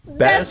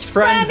Best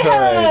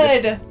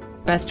friendhood.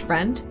 Best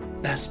friend.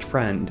 Best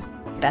friend.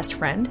 Best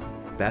friend.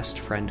 Best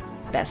friend.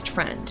 Best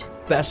friend.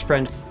 Best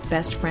friend.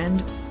 Best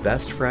friend.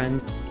 Best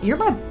friend. You're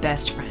my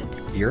best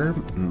friend. You're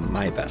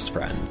my best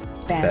friend.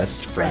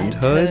 Best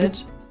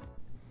friendhood.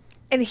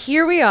 And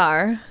here we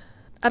are.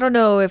 I don't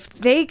know if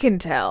they can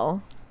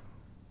tell.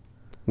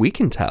 We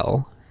can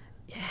tell.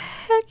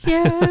 Heck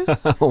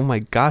yes. Oh my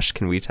gosh,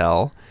 can we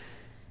tell?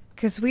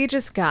 Because we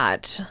just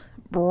got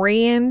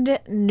brand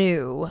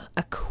new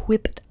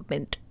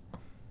equipment.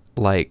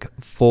 Like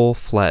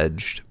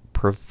full-fledged,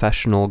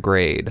 professional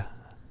grade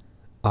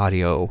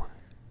audio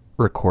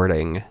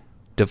recording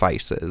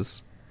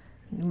devices.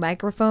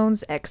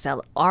 Microphones,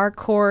 XLR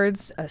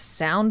cords, a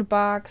sound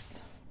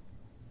box,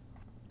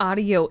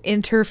 audio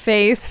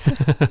interface.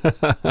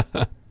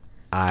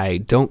 I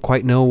don't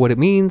quite know what it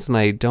means, and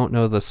I don't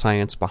know the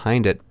science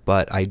behind it,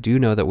 but I do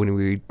know that when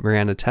we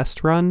ran a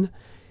test run,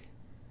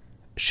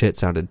 shit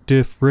sounded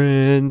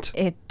different.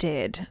 It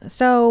did.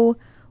 So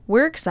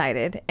we're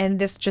excited, and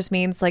this just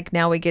means like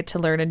now we get to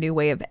learn a new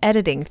way of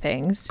editing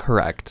things.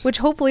 Correct. Which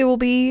hopefully will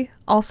be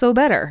also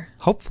better.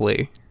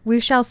 Hopefully. We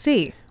shall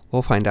see.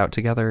 We'll find out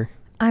together.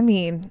 I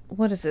mean,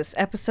 what is this?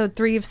 Episode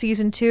 3 of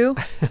season 2?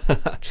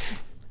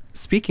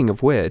 Speaking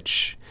of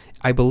which,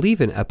 I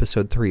believe in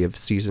episode 3 of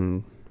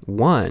season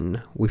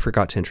 1, we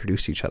forgot to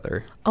introduce each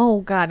other.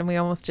 Oh, God, and we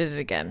almost did it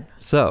again.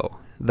 So,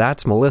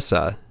 that's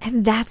Melissa.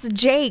 And that's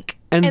Jake.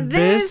 And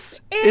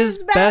this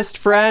is Best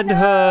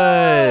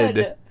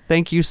Friendhood.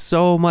 Thank you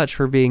so much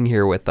for being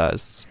here with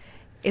us.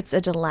 It's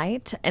a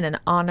delight and an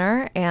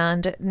honor.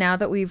 And now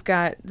that we've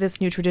got this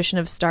new tradition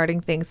of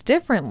starting things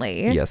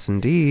differently. Yes,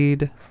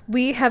 indeed.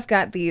 We have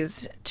got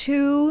these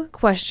 2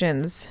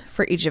 questions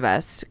for each of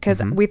us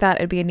because we thought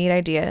it'd be a neat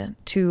idea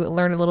to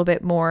learn a little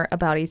bit more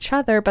about each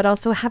other, but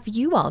also have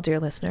you all,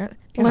 dear listener,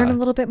 learn a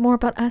little bit more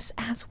about us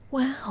as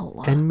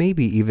well. And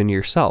maybe even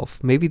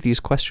yourself. Maybe these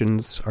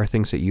questions are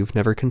things that you've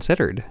never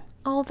considered.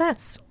 Oh,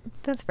 that's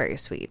very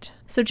sweet.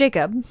 So,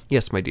 Jacob.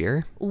 Yes, my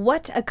dear.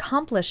 What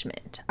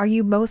accomplishment are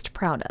you most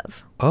proud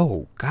of?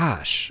 Oh,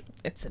 gosh.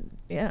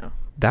 Yeah.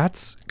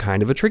 That's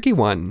kind of a tricky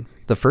one.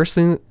 The first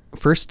thing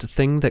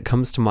that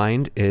comes to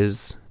mind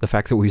is the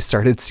fact that we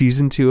started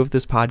season 2 of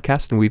this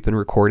podcast and we've been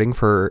recording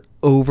for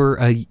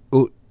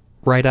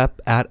right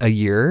up at a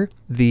year.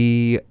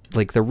 The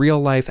real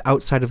life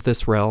outside of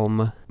this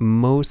realm,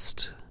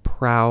 most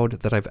proud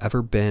that I've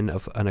ever been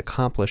of an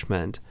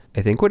accomplishment,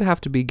 I think would have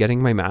to be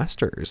getting my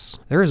master's.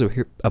 There was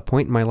a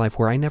point in my life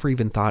where I never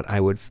even thought I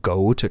would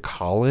go to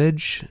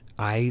college.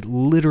 I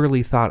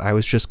literally thought I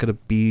was just going to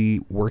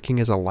be working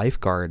as a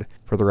lifeguard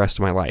for the rest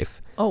of my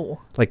life. Oh.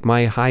 Like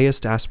my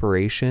highest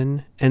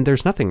aspiration, and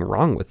there's nothing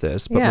wrong with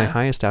this, but my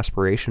highest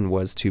aspiration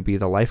was to be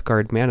the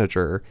lifeguard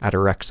manager at a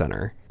rec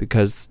center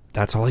because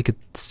that's all I could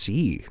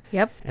see.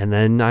 Yep. And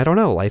then, I don't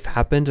know, life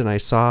happened and I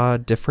saw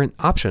different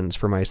options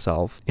for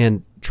myself.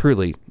 And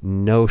truly,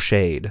 no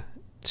shade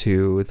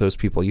to those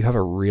people. You have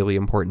a really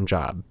important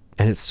job,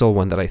 and it's still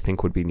one that I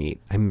think would be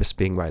neat. I miss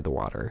being by the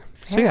water.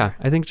 Fair. So yeah,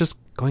 I think just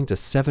going to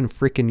 7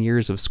 freaking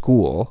years of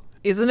school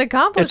is an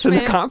accomplishment. It's an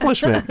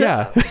accomplishment,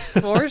 yeah.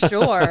 For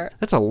sure.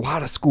 That's a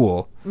lot of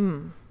school.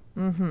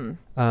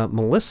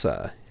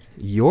 Melissa,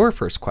 your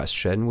first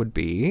question would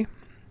be,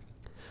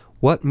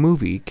 what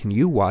movie can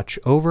you watch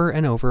over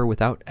and over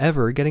without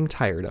ever getting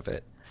tired of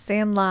it?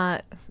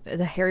 Sandlot,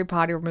 the Harry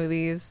Potter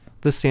movies.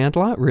 The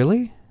Sandlot,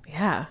 really?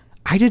 Yeah.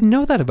 I didn't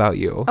know that about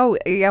you. Oh,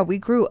 yeah, we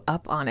grew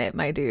up on it,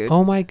 my dude.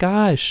 Oh my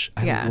gosh.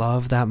 Yeah. I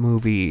love that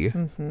movie.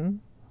 Mm-hmm.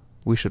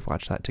 We should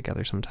watch that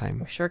together sometime.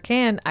 We sure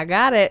can. I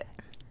got it.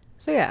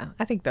 So yeah,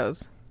 I think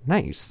those.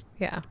 Nice.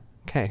 Yeah.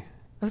 Okay.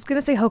 I was going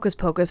to say Hocus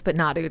Pocus, but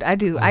nah, dude. I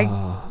do.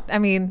 I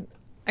mean,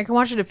 I can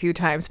watch it a few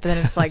times, but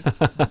then it's like,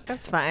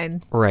 that's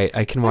fine. Right.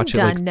 I can watch it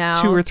like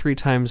now. 2 or 3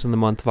 times in the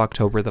month of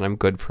October, then I'm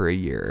good for a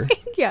year.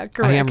 Yeah,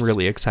 correct. I am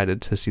really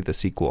excited to see the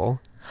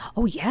sequel.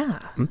 Oh, yeah.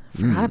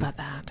 Forgot about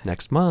that.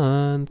 Next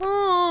month.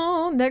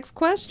 Oh, next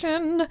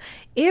question.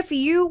 If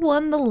you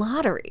won the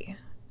lottery,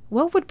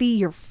 what would be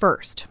your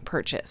first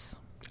purchase?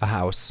 A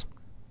house.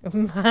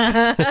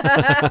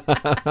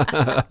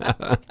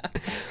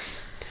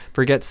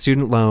 Forget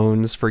student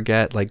loans.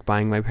 Forget like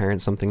buying my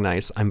parents something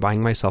nice. I'm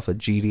buying myself a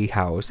GD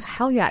house.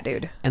 Hell yeah,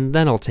 dude. And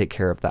then I'll take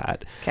care of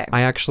that. Okay.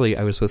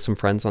 I was with some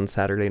friends on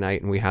Saturday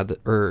night and we had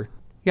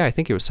I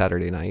think it was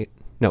Friday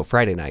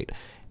night.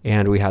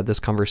 And we had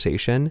this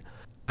conversation.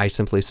 I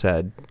simply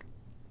said,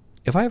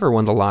 if I ever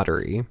won the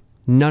lottery,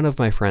 none of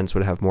my friends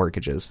would have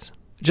mortgages.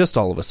 Just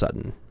all of a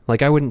sudden.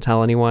 Like I wouldn't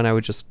tell anyone. I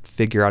would just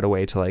figure out a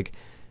way to like,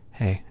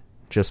 hey,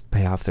 just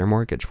pay off their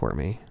mortgage for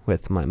me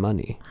with my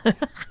money.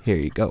 Here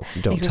you go.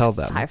 Don't tell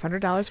them.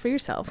 $500 for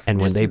yourself. And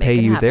when they pay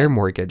you their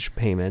mortgage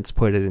payments,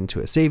 put it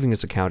into a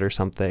savings account or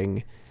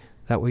something.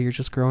 That way you're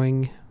just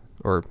growing,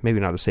 or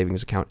maybe not a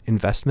savings account,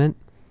 investing,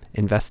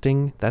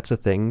 that's a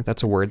thing.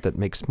 That's a word that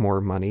makes more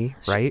money,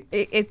 right?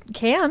 It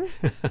can.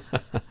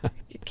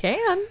 It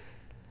can.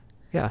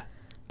 Yeah.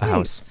 A Nice.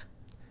 house.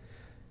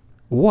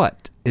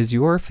 What is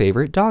your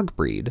favorite dog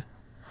breed?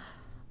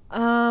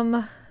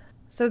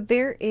 So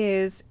there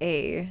is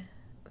a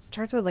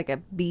starts with like a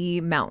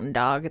B mountain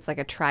dog. It's like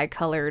a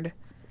tri-colored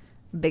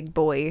big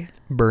boy.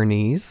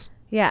 Bernese.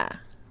 Yeah.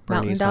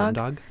 Bernese mountain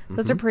dog.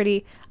 Those are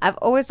pretty. I've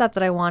always thought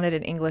that I wanted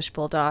an English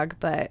bulldog,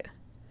 but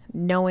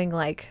knowing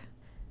like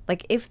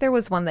if there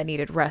was one that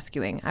needed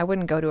rescuing, I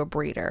wouldn't go to a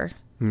breeder.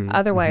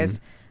 Otherwise,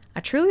 I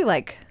truly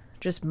like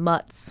just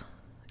mutts.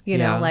 You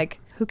know, like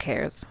who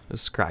cares? The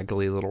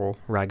scraggly little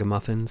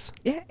ragamuffins.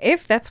 Yeah,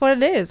 if that's what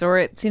it is, or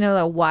it's,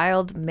 a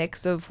wild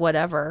mix of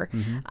whatever.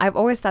 I've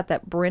always thought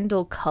that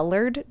brindle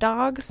colored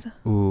dogs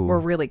were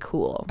really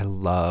cool. I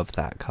love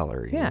that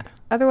coloring. Yeah.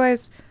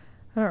 Otherwise,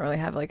 I don't really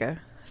have like a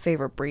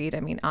favorite breed.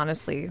 I mean,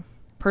 honestly,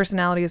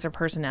 personalities are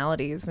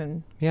personalities,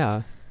 and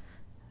yeah,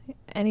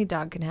 any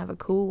dog can have a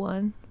cool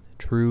one.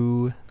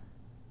 True.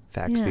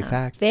 Facts be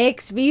facts.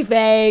 Fakes be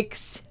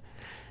fakes.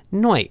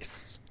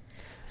 Nice.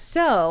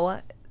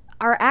 So,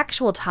 our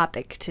actual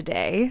topic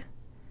today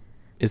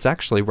is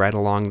actually right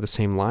along the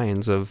same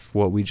lines of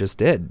what we just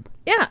did.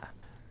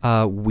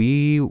 Yeah.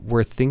 We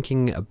were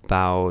thinking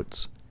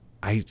about,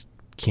 I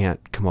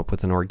can't come up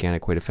with an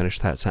organic way to finish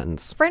that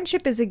sentence.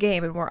 Friendship is a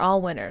game and we're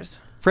all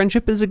winners.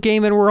 Friendship is a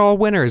game and we're all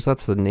winners.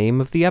 That's the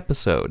name of the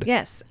episode.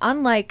 Yes.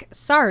 Unlike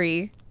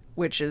Sorry,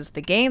 which is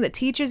the game that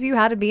teaches you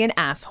how to be an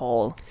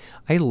asshole.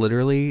 I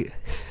literally,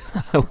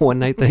 one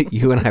night that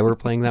you and I were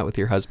playing that with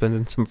your husband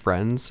and some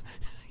friends,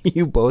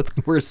 you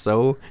both were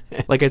so,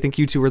 like, I think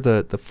you two were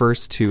the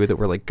first two that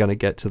were, like, gonna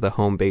get to the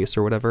home base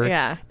or whatever.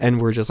 Yeah. And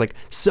we're just, like,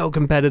 so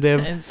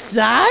competitive. And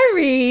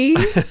sorry.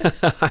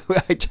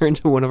 I turned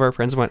to one of our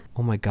friends and went,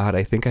 oh my God,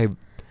 I think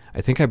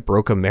I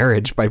broke a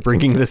marriage by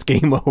bringing this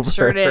game over.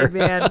 Sure did,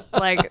 man.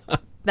 Like,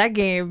 that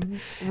game,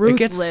 ruthless. It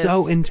gets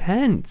so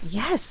intense.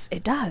 Yes,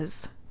 it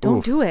does.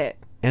 Don't do it.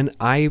 And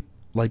I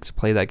like to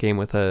play that game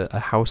with a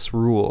house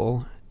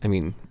rule. I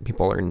mean,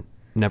 people are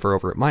never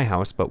over at my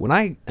house, but when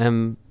I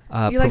am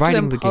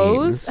providing the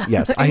games,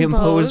 yes, I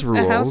impose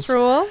rules. A house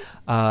rule?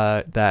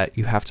 That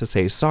you have to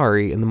say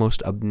sorry in the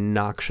most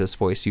obnoxious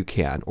voice you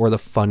can, or the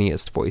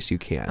funniest voice you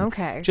can.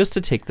 Okay. Just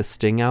to take the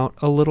sting out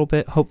a little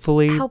bit,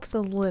 hopefully. Helps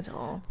a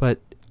little. But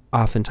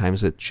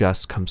oftentimes it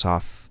just comes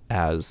off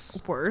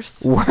as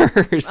worse.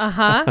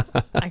 Uh-huh.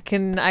 I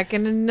can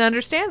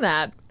understand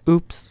that.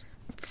 Oops.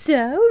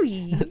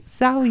 Sorry.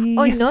 Sorry.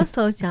 Oh, not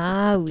so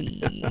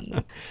sorry.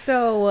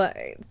 So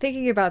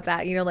thinking about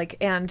that,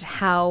 and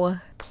how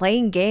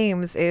playing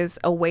games is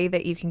a way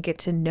that you can get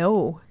to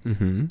know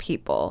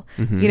people,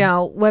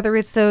 whether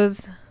it's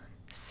those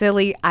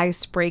silly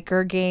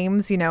icebreaker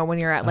games, when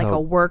you're at like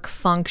a work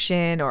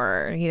function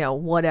or,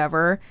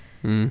 whatever.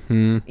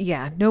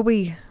 Yeah.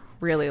 Nobody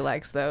really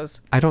likes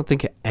those. I don't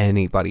think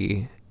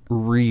anybody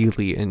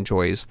really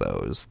enjoys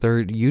those. They're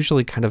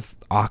usually kind of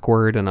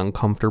awkward and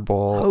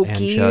uncomfortable.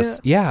 Hokey.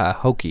 And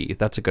hokey.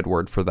 That's a good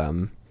word for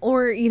them.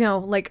 Or,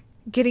 like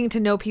getting to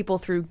know people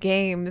through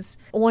games.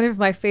 One of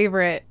my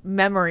favorite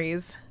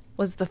memories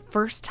was the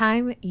first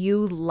time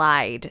you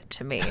lied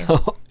to me.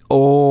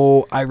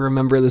 Oh, I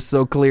remember this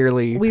so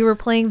clearly. We were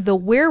playing the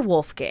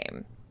werewolf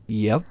game.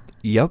 Yep.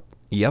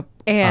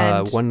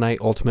 And One Night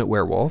Ultimate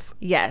Werewolf.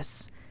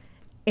 Yes.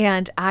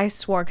 And I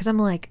swore, because I'm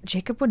like,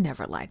 Jacob would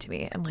never lie to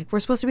me. And like, we're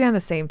supposed to be on the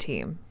same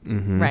team,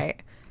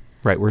 right?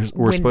 Right.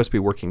 We're supposed to be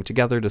working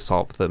together to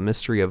solve the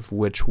mystery of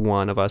which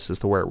one of us is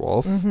the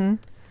werewolf. And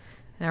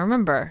I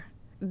remember,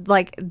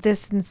 like, the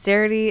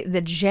sincerity,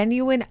 the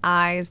genuine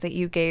eyes that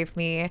you gave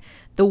me,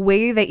 the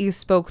way that you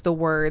spoke the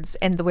words,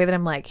 and the way that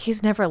I'm like,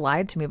 he's never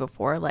lied to me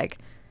before. Like,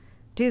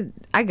 dude,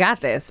 I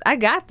got this.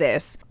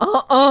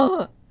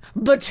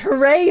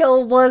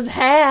 Betrayal was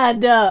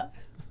had.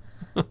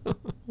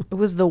 It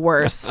was the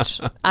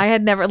worst. I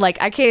had never, I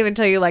can't even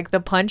tell you,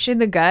 the punch in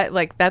the gut,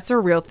 that's a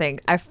real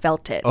thing. I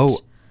felt it. Oh,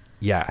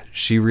 yeah,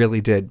 she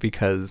really did,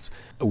 because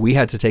we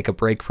had to take a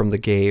break from the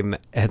game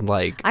and,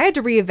 I had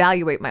to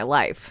reevaluate my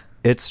life.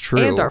 It's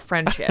true. And our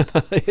friendship.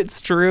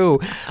 It's true.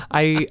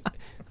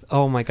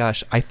 Oh my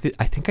gosh, I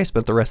think I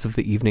spent the rest of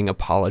the evening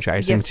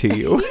apologizing to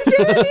you. You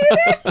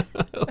did.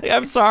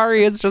 I'm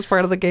sorry, it's just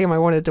part of the game. I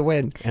wanted to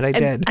win, and I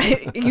did.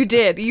 You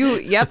did.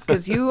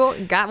 Because you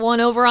got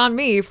one over on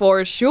me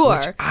for sure.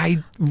 Which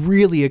I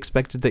really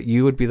expected that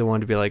you would be the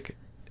one to be like,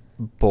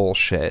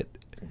 bullshit.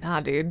 Nah,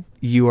 dude.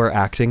 You are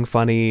acting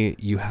funny.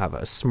 You have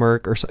a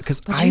smirk or something.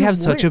 Because I have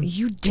such a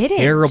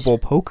terrible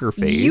poker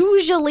face.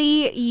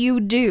 Usually you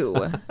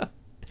do.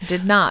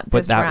 Did not.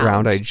 But that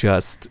round I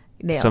just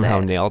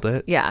nailed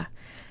it. Yeah.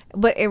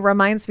 But it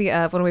reminds me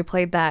of when we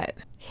played that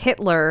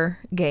Hitler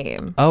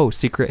game. Oh,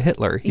 Secret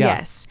Hitler. Yeah.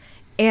 Yes.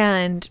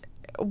 And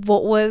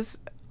what was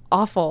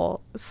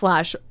awful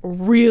 /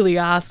 really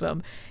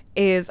awesome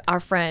is our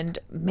friend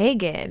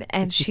Megan.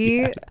 And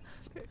she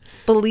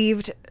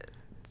believed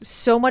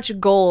so much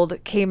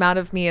gold came out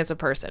of me as a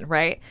person,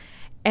 right?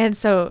 And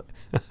so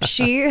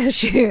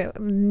She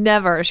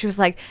never, she was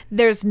like,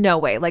 there's no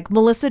way. Like,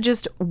 Melissa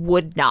just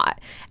would not.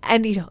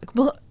 And, you know, like,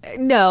 well,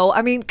 no,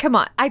 I mean, come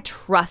on. I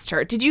trust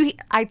her.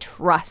 I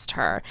trust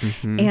her.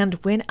 And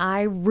when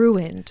I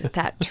ruined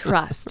that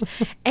trust,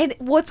 and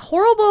what's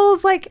horrible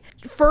is, like,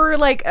 for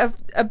like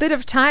a bit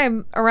of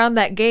time around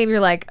that game, you're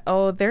like,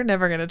 oh, they're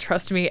never going to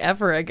trust me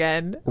ever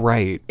again.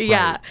 Right.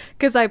 Yeah.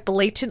 Because I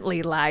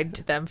blatantly lied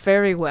to them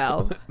very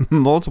well.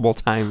 Multiple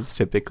times,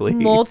 typically.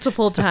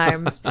 Multiple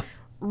times.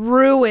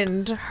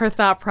 Ruined her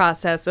thought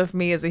process of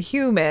me as a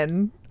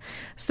human.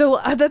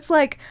 So that's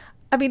like,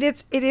 I mean,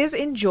 it is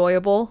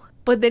enjoyable,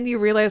 but then you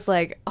realize,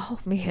 like, oh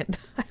man,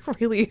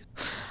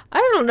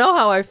 I don't know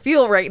how I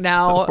feel right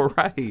now.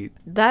 Right.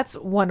 That's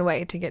one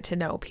way to get to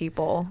know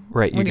people.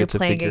 Right. When You you're get to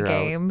playing a figure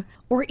out. game,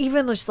 or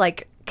even just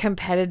like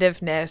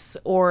competitiveness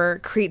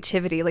or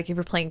creativity. Like if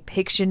you're playing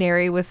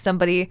Pictionary with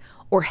somebody,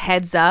 or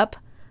Heads Up.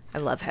 I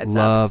love Heads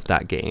Up. Love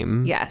that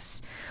game.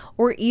 Yes.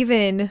 Or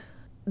even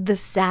the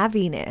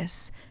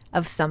savviness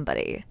of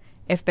somebody.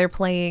 If they're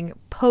playing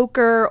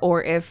poker,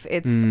 or if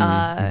it's,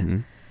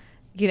 you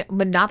know,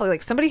 Monopoly,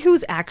 like somebody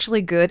who's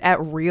actually good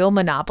at real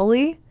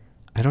Monopoly.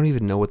 I don't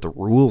even know what the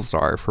rules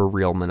are for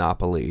real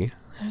Monopoly.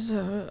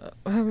 No.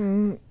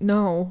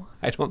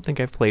 I don't think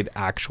I've played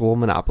actual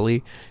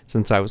Monopoly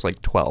since I was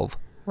like 12.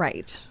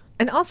 Right.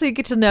 And also you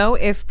get to know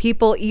if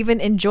people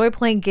even enjoy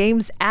playing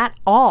games at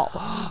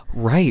all.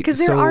 Right.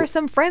 Because there are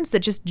some friends that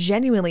just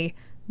genuinely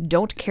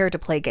don't care to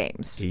play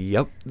games.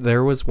 Yep.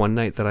 There was one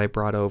night that I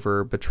brought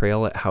over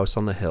Betrayal at House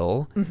on the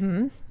Hill.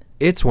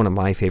 It's one of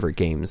my favorite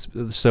games.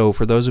 So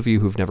for those of you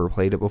who've never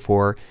played it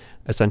before,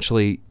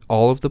 essentially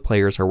all of the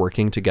players are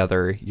working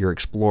together. You're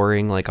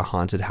exploring like a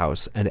haunted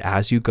house. And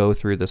as you go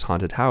through this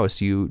haunted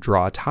house, you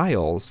draw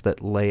tiles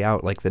that lay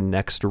out like the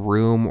next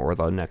room or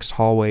the next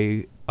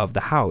hallway of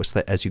the house,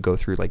 that as you go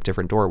through like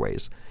different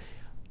doorways.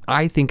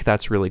 I think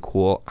that's really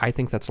cool. I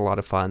think that's a lot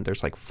of fun.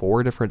 There's like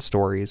 4 different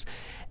stories.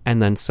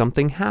 And then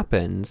something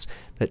happens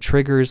that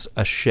triggers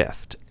a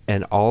shift.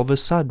 And all of a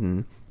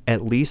sudden,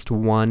 at least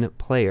one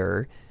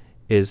player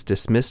is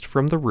dismissed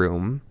from the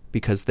room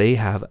because they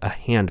have a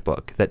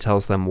handbook that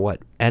tells them what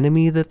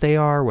enemy that they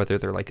are, whether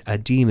they're like a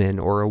demon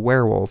or a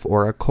werewolf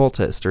or a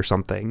cultist or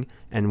something,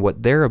 and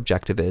what their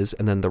objective is.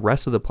 And then the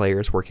rest of the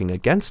players working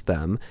against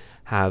them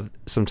have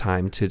some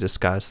time to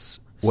discuss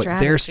what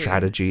their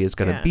strategy is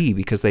going to be,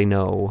 because they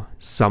know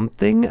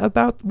something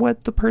about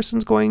what the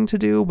person's going to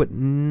do, but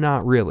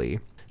not really.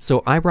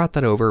 So I brought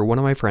that over. One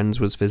of my friends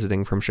was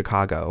visiting from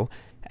Chicago,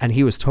 and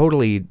he was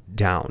totally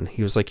down.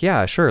 He was like,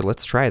 yeah, sure,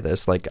 let's try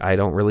this. Like, I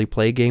don't really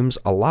play games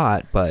a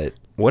lot, but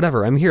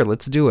whatever, I'm here,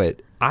 let's do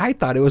it. I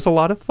thought it was a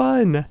lot of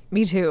fun.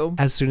 Me too.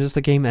 As soon as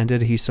the game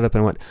ended, he stood up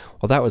and went,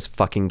 well, that was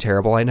fucking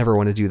terrible. I never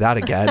want to do that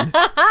again.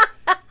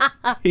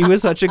 He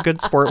was such a good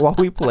sport while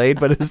we played,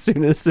 but as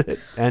soon as it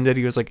ended,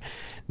 he was like,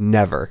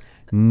 never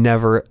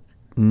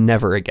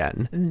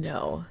again.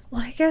 No.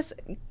 Well, I guess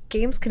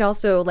games can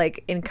also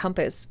like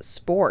encompass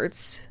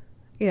sports.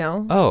 You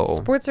know,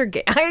 sports are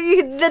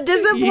the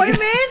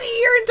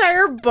disappointment, your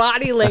entire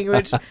body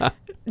language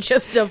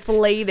just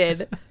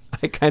deflated.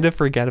 I kind of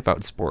forget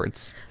about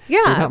sports.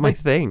 Yeah. They're not my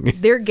thing.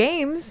 They're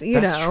games, you know.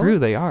 That's true,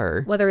 they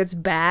are. Whether it's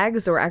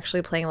bags or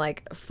actually playing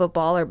like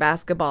football or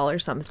basketball or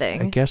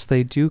something. I guess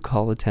they do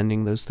call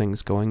attending those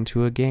things going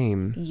to a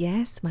game.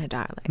 Yes, my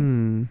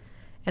darling.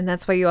 And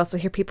that's why you also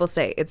hear people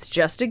say, it's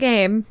just a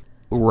game.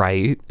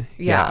 Right.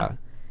 Yeah.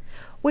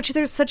 Which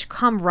there's such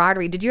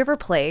camaraderie. Did you ever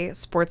play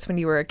sports when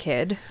you were a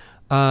kid?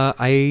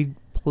 I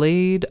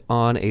played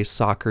on a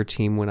soccer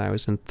team when I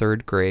was in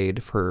 3rd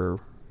grade for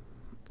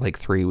like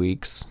 3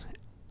 weeks.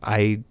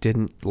 I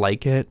didn't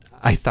like it.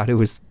 I thought it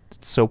was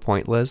so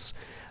pointless.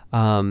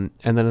 And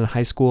then in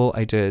high school,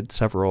 I did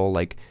several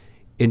like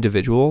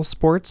individual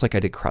sports. Like I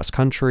did cross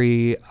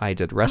country. I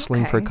did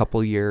wrestling for a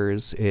couple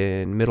years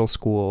in middle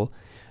school.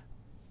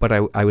 But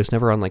I was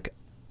never on like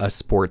a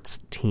sports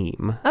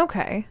team.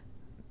 Okay.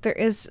 There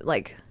is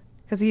like,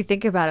 because you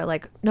think about it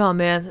like, no,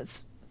 man,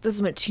 this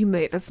is my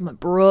teammate. That's my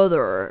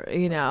brother,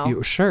 you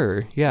know.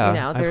 Sure. Yeah. You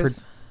know, I've heard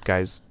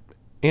guys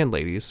and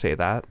ladies say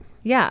that.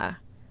 Yeah.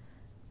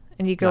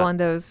 And you go Not on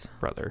those.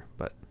 Brother,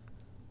 but.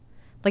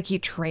 Like you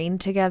train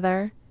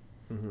together.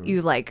 Mm-hmm.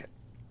 You like,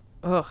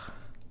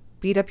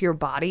 beat up your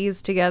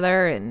bodies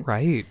together. And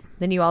right.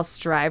 Then you all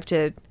strive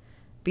to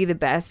be the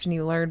best, and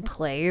you learn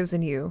plays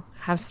and you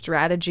have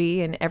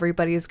strategy, and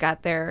everybody's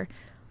got their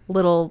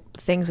little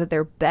things that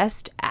they're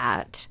best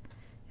at.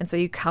 And so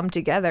you come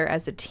together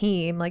as a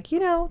team. Like, you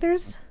know, there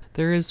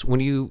is when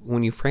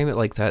you frame it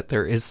like that,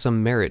 there is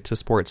some merit to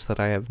sports that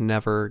I have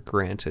never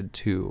granted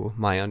to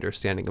my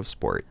understanding of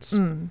sports.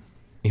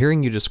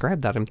 Hearing you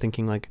describe that, I'm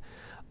thinking like,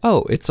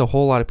 oh, it's a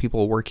whole lot of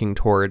people working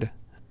toward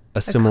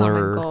a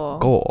similar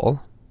goal.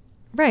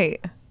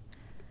 Right.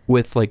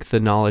 With like the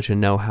knowledge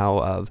and know-how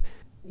of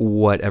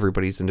what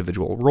everybody's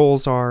individual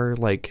roles are.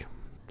 Like,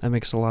 that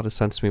makes a lot of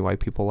sense to me why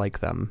people like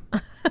them.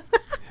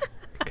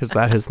 Because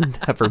that has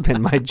never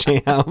been my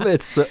jam.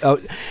 It's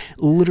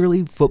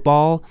literally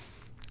football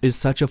is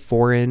such a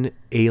foreign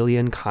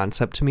alien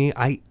concept to me.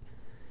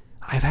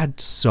 I've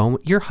had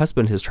your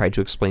husband has tried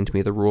to explain to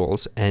me the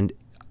rules, and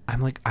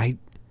I'm like, I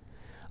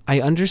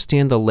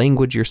understand the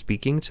language you're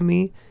speaking to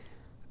me,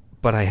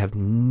 but I have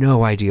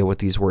no idea what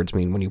these words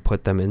mean when you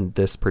put them in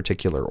this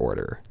particular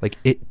order. Like,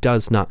 it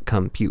does not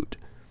compute.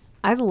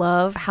 I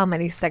love how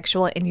many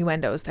sexual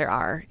innuendos there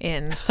are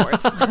in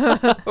sports.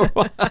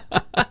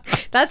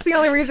 That's the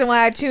only reason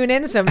why I tune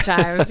in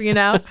sometimes, you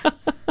know?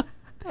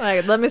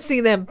 Like, let me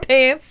see them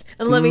pants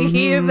and let me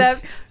hear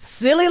that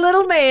silly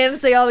little man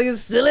say all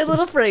these silly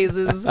little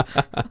phrases.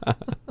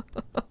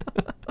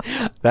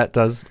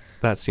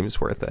 That seems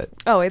worth it.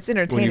 Oh, it's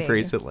entertaining. When you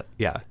phrase it,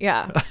 yeah.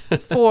 Yeah,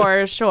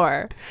 for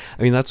sure.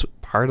 I mean, that's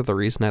part of the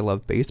reason I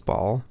love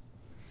baseball.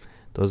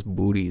 Those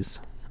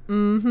booties.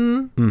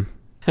 Mm-hmm.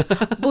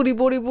 Booty,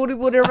 booty, booty,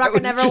 booty,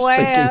 rocking everywhere.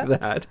 I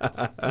was just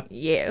thinking that.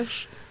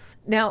 Yes.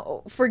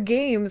 Now, for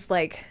games,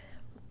 like,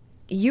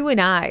 you and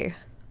I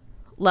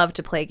love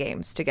to play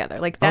games together.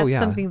 Like, that's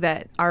something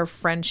that our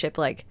friendship,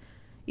 like,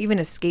 even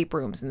escape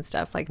rooms and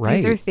stuff, like,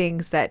 these are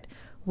things that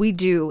we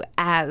do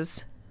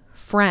as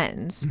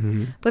friends.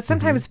 Mm-hmm. But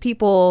sometimes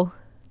people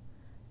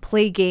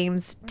play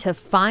games to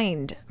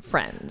find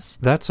friends.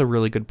 That's a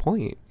really good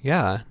point.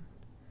 Yeah.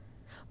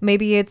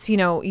 Maybe it's, you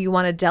know, you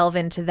want to delve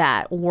into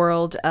that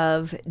world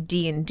of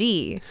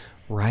D&D.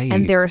 Right.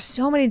 And there are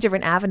so many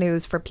different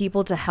avenues for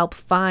people to help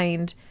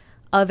find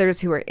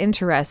others who are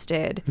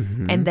interested.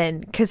 Mm-hmm. And then,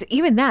 because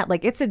even that,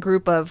 like, it's a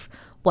group of,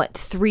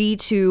 3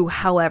 to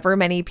however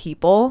many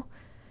people.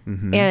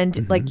 Mm-hmm.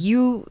 And, like,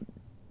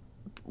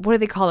 what do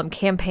they call them?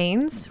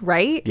 Campaigns,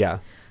 right? Yeah.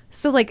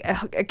 So, like,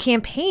 a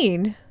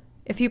campaign,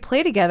 if you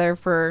play together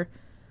for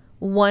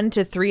 1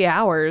 to 3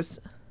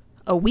 hours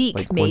a week,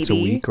 like maybe, once a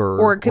week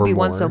or it could be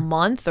more. once a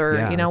month,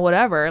 or you know,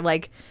 whatever.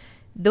 Like,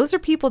 those are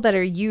people that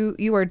are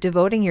you are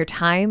devoting your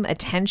time,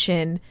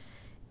 attention,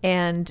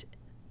 and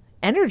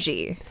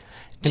energy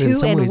to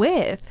and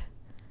with.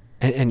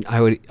 And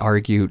I would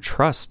argue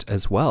trust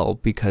as well,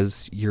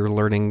 because you're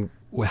learning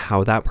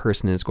how that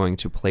person is going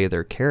to play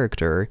their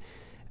character,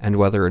 and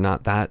whether or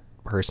not that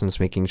person's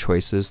making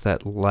choices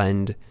that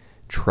lend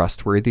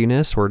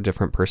trustworthiness or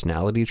different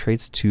personality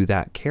traits to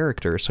that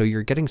character. So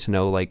you're getting to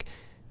know, like,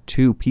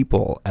 2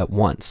 people at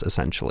once,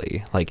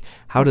 essentially. Like,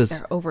 how does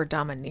they're over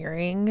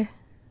domineering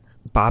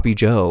Bobby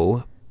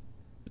Joe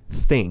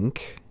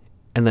think,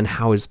 and then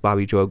how is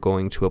Bobby Joe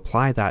going to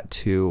apply that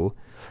to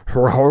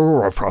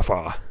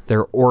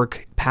their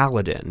orc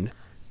paladin?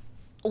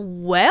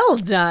 Well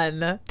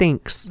done.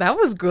 Thanks. That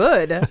was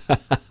good.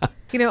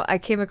 You know, I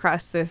came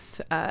across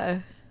this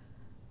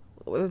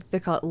what they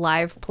call it,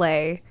 live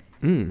play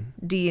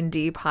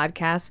D&D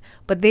podcast,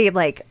 but they,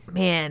 like,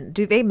 man,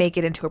 do they make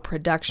it into a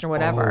production or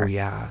whatever. Oh,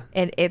 yeah.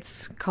 And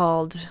it's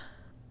called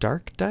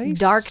Dark Dice?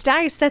 Dark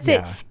Dice, that's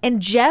it.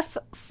 And Jeff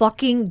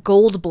fucking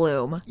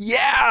Goldblum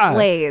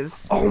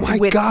plays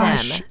with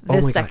them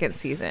this second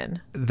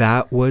season.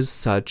 That was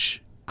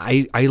such...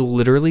 I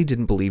literally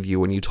didn't believe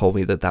you when you told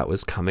me that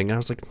was coming. And I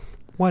was like,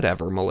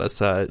 whatever,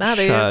 Melissa,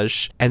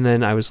 shush. And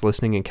then I was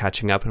listening and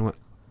catching up and went,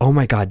 oh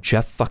my God,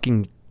 Jeff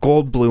fucking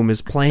Goldblum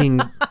is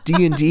playing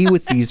D&D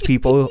with these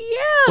people. Yeah.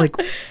 Like,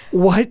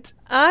 what?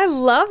 I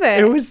love it.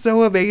 It was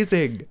so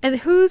amazing. And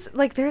who's,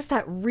 like, there's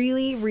that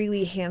really,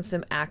 really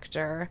handsome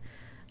actor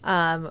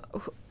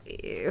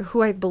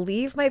who I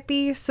believe might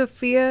be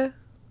Sofia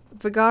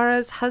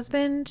Vergara's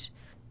husband.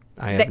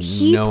 I have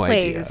no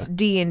idea. He plays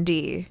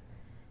D&D,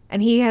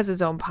 and he has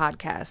his own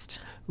podcast.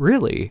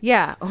 Really?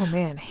 Yeah. Oh,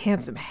 man.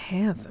 Handsome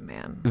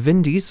man.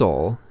 Vin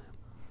Diesel,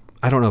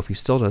 I don't know if he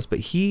still does, but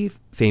he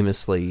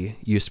famously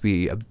used to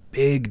be a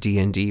big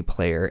D&D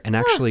player and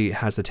actually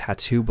has a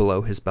tattoo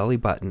below his belly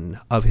button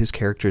of his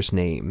character's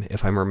name,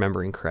 if I'm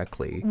remembering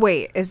correctly.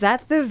 Wait, is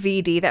that the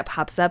VD that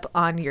pops up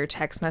on your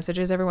text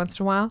messages every once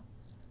in a while?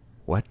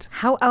 What?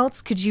 How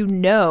else could you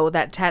know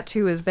that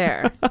tattoo is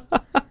there?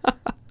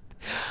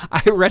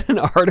 I read an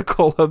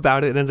article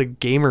about it in a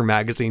gamer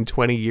magazine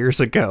 20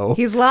 years ago.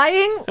 He's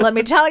lying? Let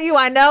me tell you,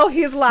 I know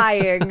he's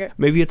lying.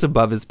 Maybe it's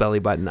above his belly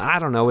button. I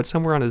don't know. It's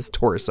somewhere on his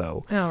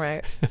torso. All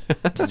right.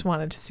 Just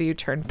wanted to see you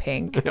turn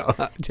pink.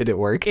 Did it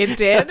work? It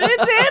did.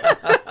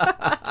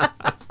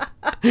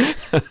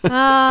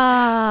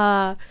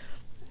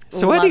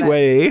 So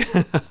anyway.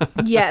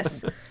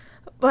 Yes.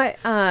 But,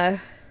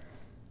 and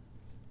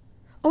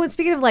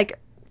speaking of, like,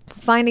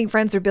 finding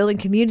friends or building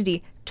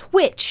community,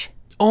 Twitch.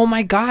 Oh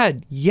my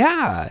God,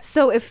 yeah.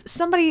 So if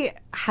somebody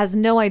has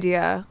no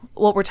idea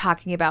what we're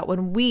talking about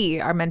when we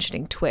are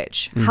mentioning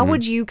Twitch, how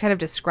would you kind of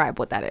describe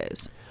what that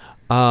is?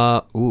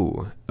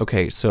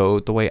 Okay, so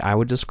the way I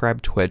would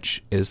describe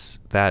Twitch is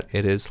that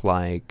it is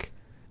like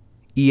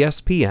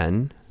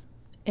ESPN.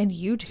 And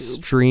YouTube.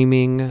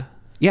 Streaming.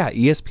 Yeah,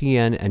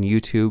 ESPN and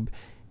YouTube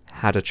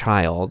had a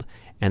child,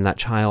 and that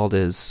child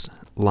is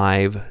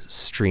live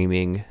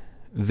streaming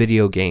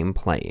video game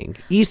playing,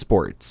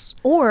 esports.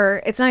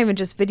 Or it's not even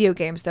just video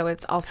games, though.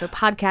 It's also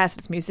podcasts,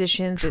 it's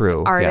musicians, it's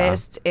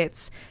artists,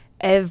 it's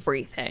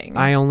everything.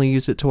 I only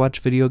use it to watch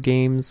video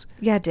games.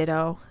 Yeah,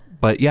 ditto.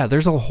 But yeah,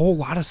 there's a whole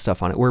lot of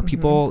stuff on it where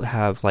people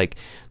have, like,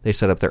 they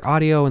set up their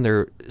audio and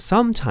they're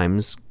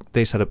sometimes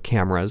they set up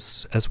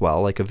cameras as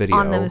well, like a video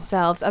on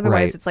themselves.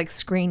 Otherwise, Right. it's like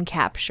screen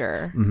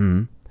capture.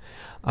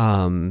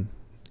 And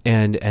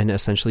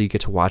essentially you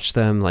get to watch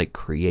them like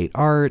create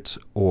art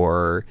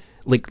or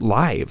like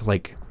live,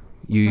 like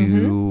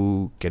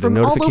you get From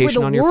a all over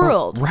notification the on your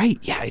world. phone. Right.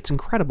 Yeah, it's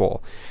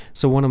incredible.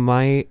 So one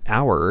of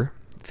our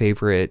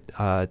favorite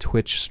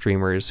Twitch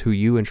streamers who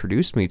you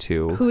introduced me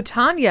to. Who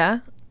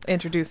Tanya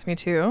introduced me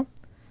to.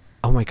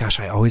 Oh my gosh,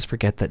 I always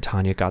forget that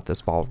Tanya got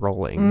this ball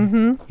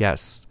rolling.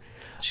 Yes.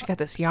 She got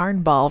this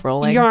yarn ball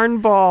rolling. Yarn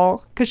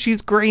ball, because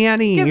she's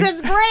Granny. Because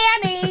it's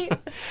Granny.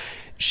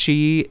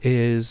 She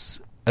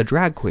is a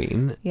drag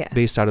queen Yes.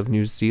 based out of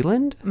New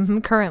Zealand.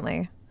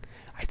 Currently.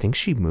 I think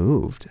she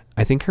moved.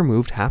 I think her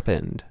move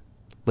happened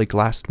like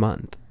last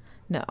month.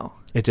 No.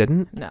 It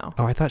didn't? No.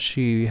 Oh, I thought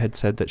she had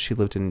said that she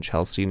lived in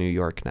Chelsea, New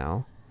York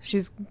now.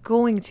 She's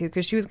going to,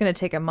 because she was going to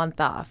take a month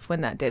off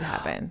when that did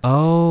happen.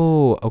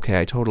 Oh, okay.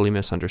 I totally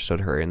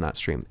misunderstood her in that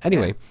stream.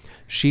 Anyway,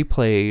 she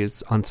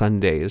plays on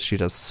Sundays. She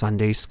does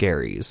Sunday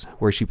Scaries,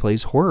 where she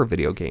plays horror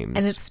video games.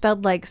 And it's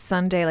spelled like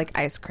Sunday, like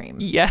ice cream.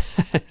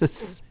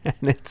 Yes.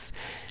 And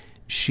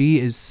she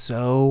is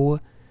so,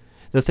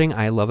 the thing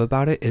I love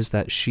about it is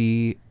that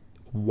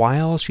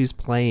while she's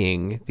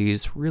playing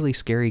these really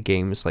scary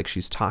games, like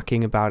she's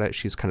talking about it,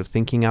 she's kind of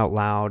thinking out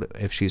loud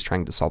if she's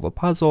trying to solve a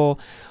puzzle,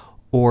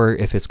 or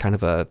if it's kind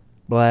of a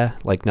bleh,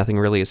 like nothing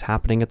really is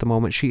happening at the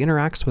moment, she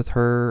interacts with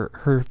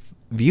her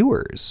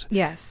viewers.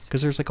 Yes.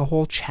 Because there's like a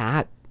whole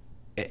chat.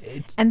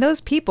 And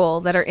those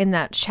people that are in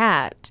that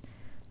chat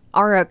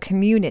are a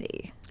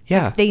community.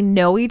 Yeah. Like, they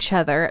know each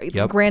other.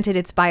 Yep. Granted,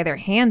 it's by their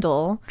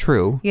handle.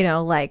 True. You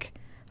know, like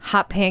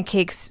Hot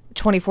Pancakes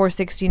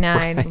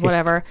 2469, Right.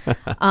 whatever.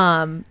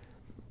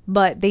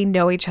 But they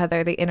know each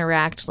other. They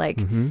interact like,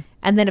 and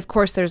then of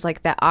course there's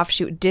like that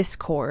offshoot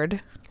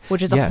Discord,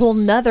 which is a Yes. whole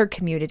nother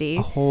community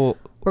A whole,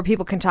 where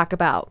people can talk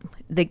about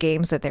the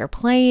games that they're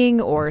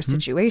playing or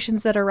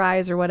situations that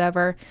arise or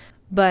whatever.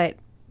 But,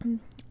 and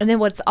then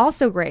what's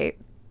also great,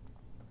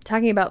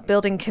 talking about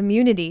building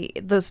community,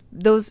 those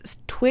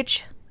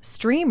Twitch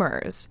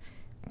streamers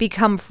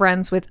become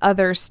friends with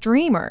other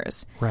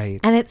streamers. right.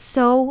 And it's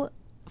so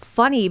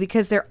funny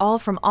because they're all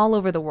from all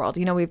over the world.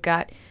 You know, we've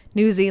got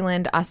New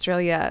Zealand,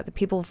 Australia, the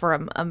people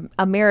from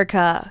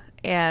America,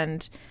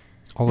 and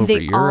all over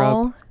they Europe.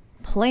 all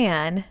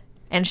plan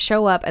and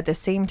show up at the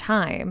same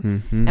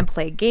time and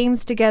play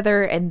games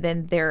together, and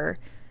then their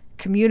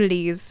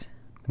communities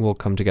We'll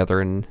come together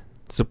and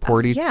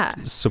support yeah.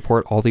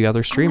 support all the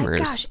other streamers.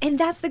 Oh my gosh. And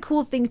that's the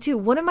cool thing too.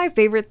 One of my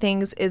favorite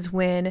things is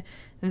when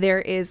there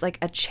is like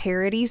a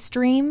charity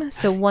stream.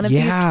 So one of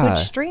these Yeah.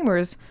 Twitch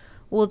streamers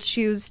will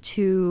choose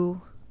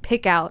to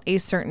pick out a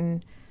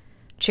certain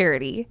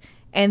charity,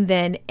 and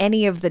then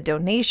any of the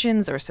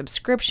donations or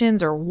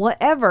subscriptions or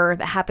whatever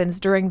that happens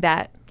during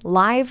that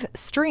live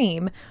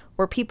stream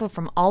where people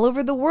from all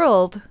over the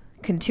world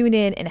can tune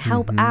in and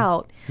help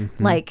out.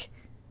 Like,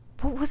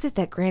 what was it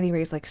that Granny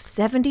raised? Like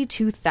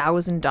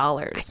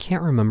 $72,000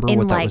 Can't remember in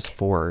what that like was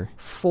for.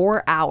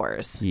 4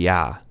 hours.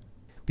 Yeah.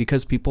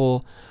 Because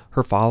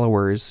her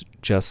followers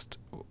just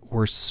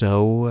were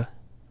so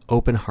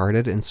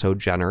open-hearted and so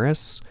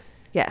generous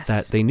Yes.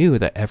 that they knew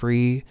that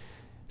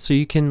so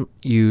you can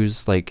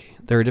use like,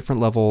 there are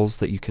different levels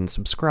that you can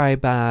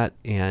subscribe at,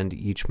 and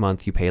each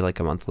month you pay like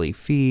a monthly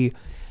fee.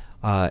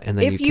 And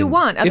then If you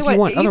want. if you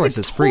want, otherwise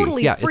it's it's free.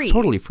 totally Yeah, free. it's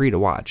totally free to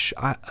watch.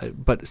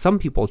 But some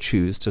people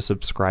choose to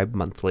subscribe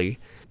monthly.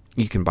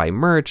 You can buy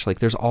merch. Like,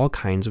 there's all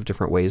kinds of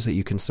different ways that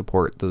you can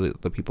support the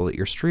people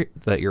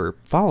that you're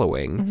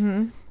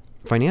following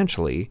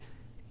financially.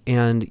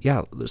 And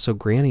yeah, so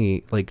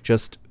Granny, like,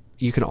 just,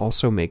 you can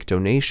also make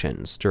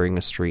donations during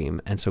a stream,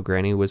 and so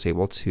Granny was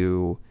able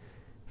to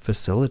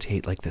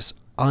facilitate like this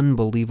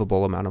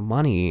unbelievable amount of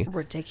money.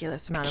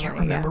 Ridiculous amount of Can't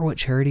money. remember what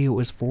charity it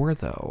was for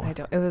though. I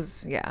don't. It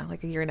was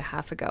like a year and a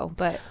half ago.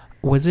 But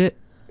Was it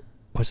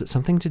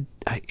something to?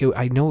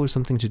 I know it was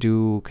something to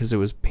do because it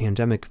was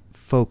pandemic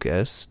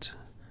focused,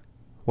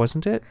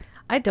 wasn't it?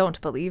 I don't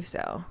believe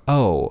so.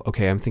 Oh,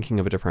 okay. I'm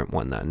thinking of a different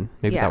one then.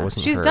 Maybe Yeah, that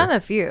wasn't. she's her. done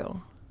a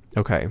few.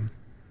 Okay.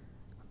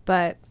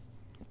 But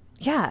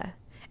yeah,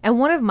 and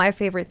one of my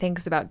favorite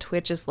things about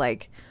Twitch is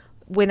like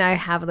when I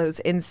have those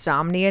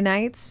insomnia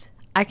nights,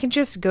 I can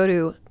just go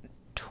to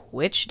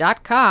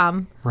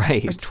twitch.com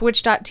Right. or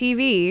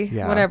twitch.tv,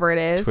 Yeah. whatever it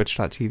is.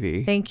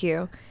 Twitch.tv. Thank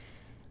you.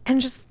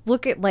 And just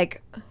look at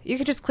like, you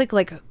can just click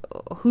like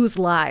who's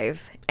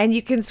live, and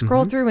you can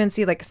scroll through and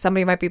see like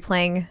somebody might be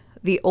playing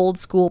the old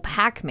school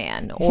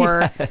Pac-Man,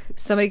 or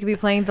somebody could be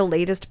playing the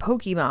latest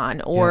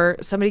Pokemon, or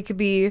somebody could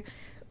be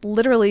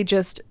literally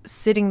just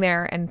sitting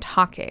there and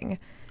talking.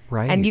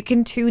 Right. And you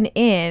can tune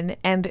in,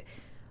 and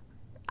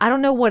I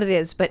don't know what it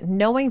is, but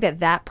knowing that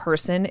that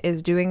person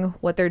is doing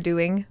what they're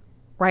doing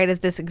right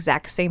at this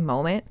exact same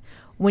moment,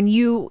 when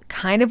you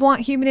kind of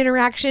want human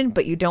interaction,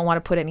 but you don't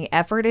want to put any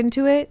effort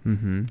into it,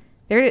 and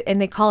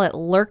they call it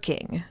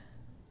lurking.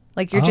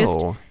 Like you're just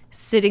Oh.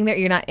 sitting there,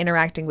 you're not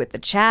interacting with the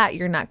chat,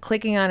 you're not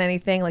clicking on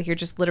anything, like you're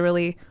just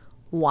literally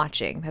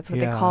watching. That's what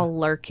they Yeah. call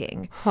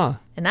lurking. Huh.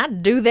 And I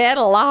do that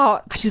a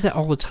lot. I do that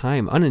all the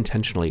time,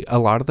 unintentionally. A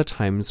lot of the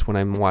times when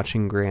I'm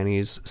watching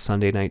Granny's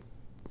Sunday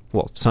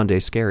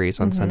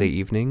Scaries on Sunday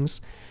evenings,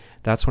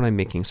 that's when I'm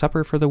making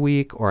supper for the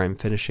week, or I'm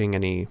finishing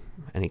any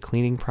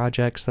cleaning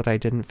projects that I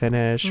didn't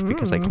finish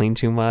because I cleaned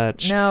too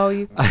much. No,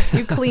 you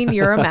clean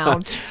your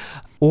amount.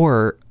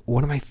 Or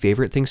one of my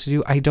favorite things to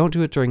do, I don't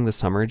do it during the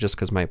summer just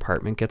because my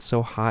apartment gets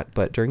so hot,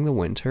 but during the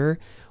winter,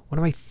 one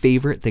of my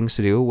favorite things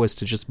to do was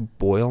to just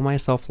boil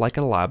myself like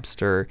a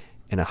lobster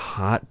in a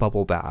hot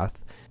bubble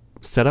bath,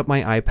 set up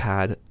my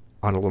iPad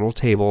on a little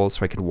table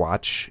so I could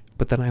watch.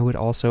 But then I would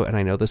also, and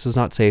I know this is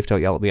not safe,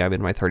 don't yell at me, I'm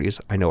in my 30s,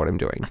 I know what I'm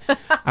doing.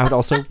 I would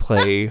also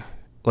play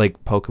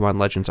like Pokemon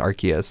Legends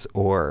Arceus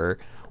or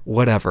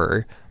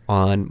whatever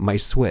on my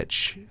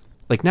Switch.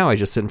 Like now I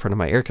just sit in front of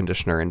my air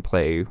conditioner and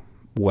play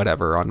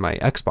whatever on my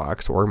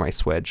Xbox or my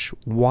Switch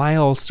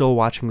while still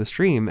watching the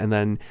stream. And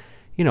then,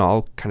 you know,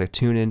 I'll kind of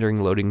tune in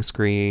during loading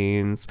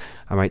screens.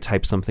 I might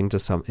type something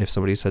to if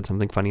somebody said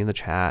something funny in the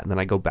chat, and then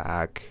I go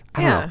back.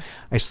 I don't know.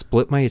 I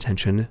split my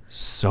attention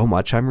so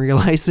much, I'm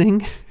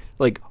realizing.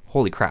 Like,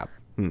 holy crap.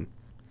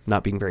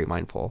 Not being very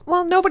mindful.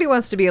 Well, nobody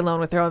wants to be alone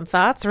with their own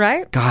thoughts,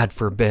 right? God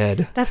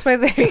forbid. That's why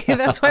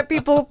that's why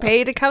people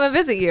pay to come and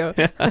visit you.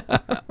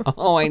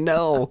 Oh, I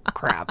know.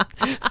 Crap.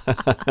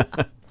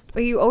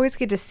 But you always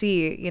get to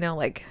see, you know,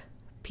 like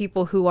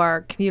people who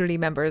are community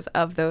members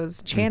of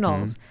those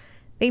channels.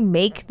 They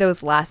make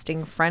those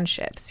lasting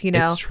friendships, you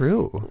know? It's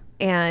true.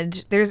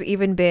 And there's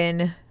even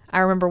been, I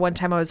remember one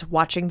time I was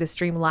watching the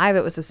stream live.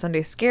 It was a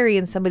Sunday Scary,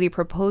 and somebody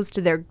proposed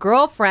to their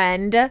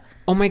girlfriend.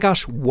 Oh my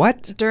gosh,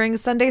 what? During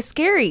Sunday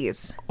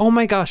Scaries. Oh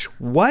my gosh,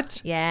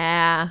 what?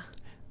 Yeah.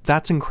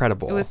 That's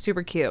incredible. It was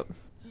super cute.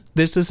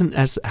 This isn't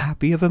as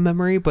happy of a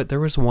memory, but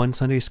there was one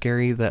Sunday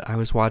Scary that I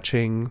was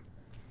watching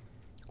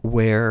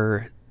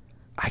where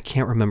I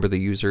can't remember the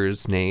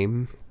user's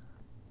name,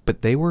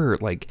 but they were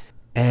like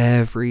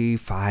every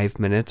 5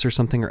 minutes or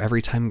something, or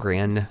every time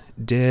Gran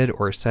did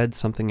or said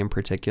something in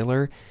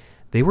particular,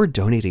 they were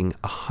donating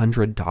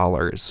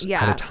 $100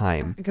 at a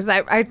time. Because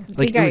I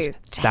think it was I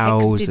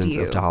thousands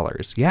texted of you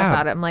dollars. Yeah.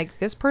 about it. I'm like,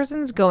 this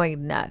person's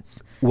going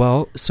nuts.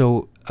 Well,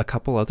 so a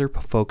couple other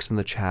folks in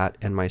the chat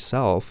and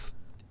myself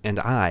and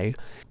a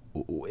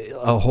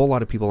whole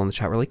lot of people in the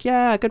chat were like,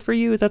 yeah, good for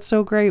you. That's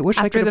so great. Wish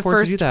I could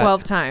afford to do that. After the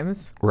first 12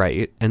 times.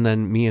 Right. And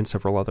then me and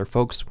several other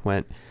folks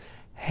went,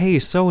 hey,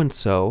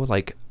 so-and-so,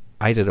 like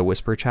I did a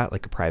whisper chat,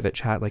 like a private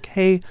chat, like,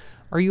 hey,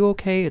 are you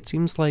okay? It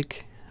seems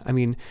like, I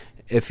mean,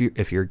 if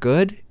you're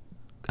good,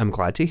 I'm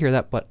glad to hear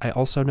that. But I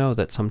also know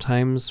that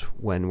sometimes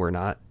when we're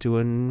not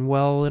doing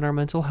well in our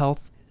mental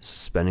health,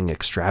 spending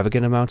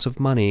extravagant amounts of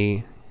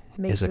money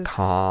is a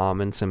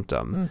common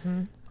symptom.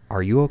 Mm-hmm.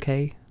 Are you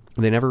okay?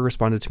 They never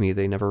responded to me.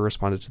 They never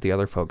responded to the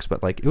other folks.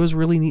 But like, it was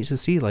really neat to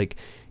see, like,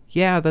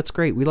 yeah, that's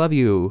great. We love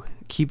you.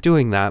 Keep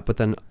doing that. But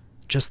then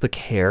just the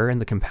care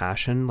and the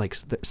compassion, like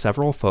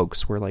several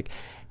folks were like,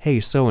 hey,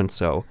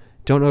 so-and-so,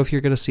 don't know if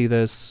you're going to see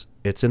this.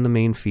 It's in the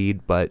main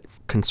feed, but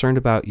concerned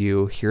about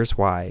you. Here's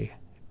why.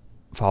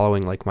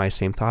 Following like my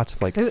same thoughts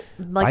of like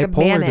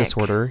bipolar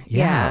disorder.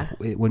 Yeah.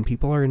 When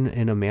people are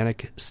in a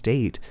manic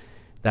state,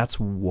 that's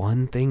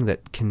one thing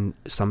that can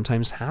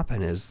sometimes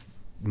happen is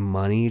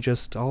money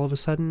just all of a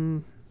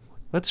sudden,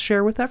 let's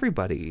share with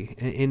everybody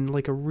in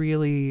like a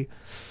really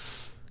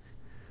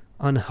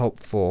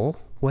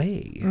unhelpful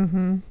way.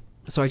 Mm-hmm.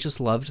 So I just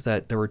loved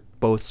that there were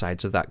both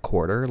sides of that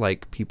quarter,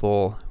 like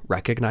people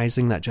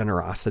recognizing that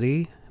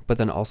generosity, but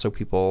then also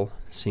people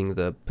seeing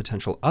the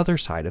potential other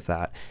side of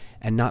that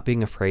and not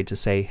being afraid to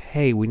say,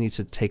 hey, we need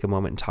to take a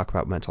moment and talk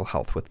about mental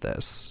health with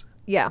this.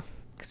 Yeah.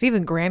 Because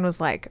even Gran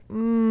was like,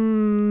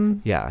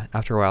 Yeah.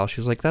 After a while, she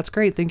was like, that's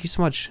great. Thank you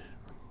so much.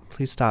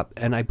 Please stop.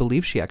 And I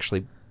believe she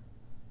actually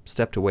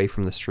stepped away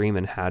from the stream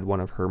and had one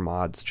of her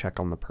mods check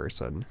on the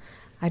person.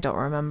 I don't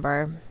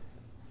remember.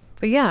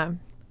 But yeah,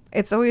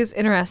 it's always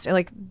interesting.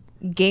 Like,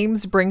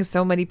 games bring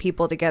so many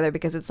people together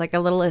because it's like a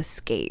little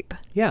escape.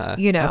 Yeah,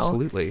 you know?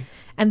 Absolutely.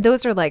 And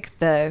those are like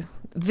the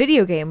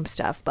video game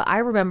stuff. But I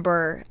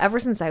remember ever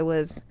since I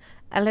was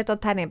a little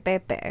tiny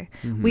Pepe,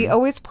 we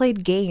always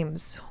played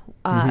games,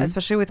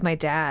 especially with my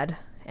dad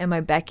and my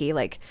Becky.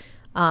 Like,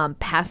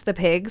 Pass the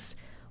Pigs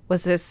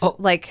was this,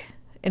 like,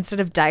 instead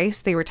of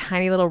dice, they were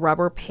tiny little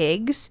rubber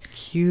pigs.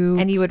 Cute.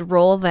 And you would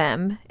roll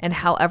them, and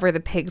however the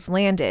pigs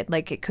landed,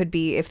 like it could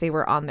be if they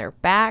were on their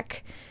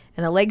back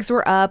and the legs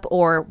were up,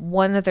 or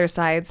one of their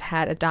sides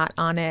had a dot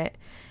on it,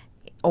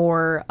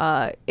 or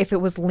if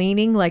it was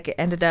leaning, like it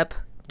ended up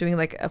doing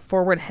like a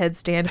forward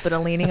headstand but a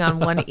leaning on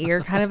one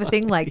ear kind of a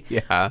thing. Like,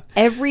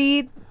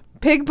 every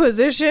pig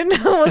position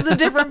was a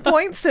different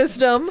point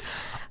system.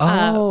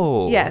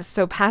 Yes,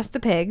 so Pass the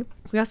Pig.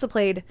 We also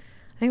played,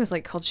 I think it was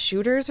like called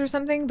Shooters or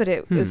something, but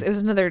it was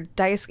another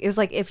dice. It was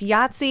like if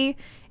Yahtzee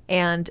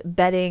and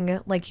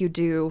betting like you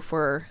do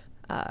for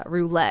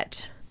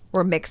roulette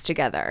were mixed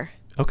together.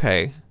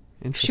 Okay.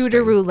 Interesting.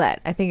 Shooter roulette,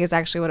 I think is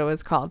actually what it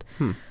was called.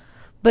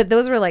 But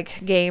those were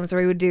like games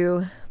where we would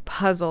do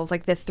puzzles,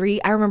 like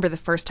I remember the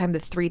first time the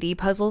 3D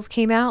puzzles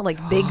came out,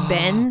 like Big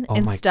Ben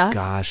and stuff. Oh my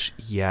gosh,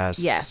 yes.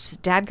 Yes,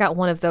 Dad got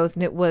one of those,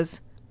 and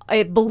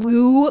it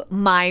blew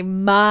my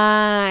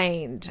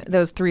mind,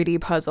 those 3D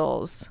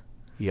puzzles.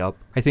 Yep.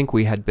 I think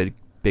we had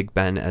Big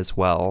Ben as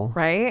well.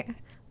 Right?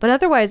 But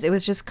otherwise, it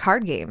was just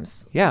card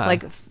games. Yeah.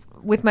 Like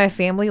with my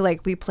family,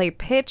 like we play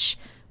pitch,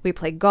 we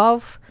play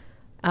golf,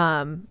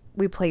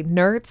 we play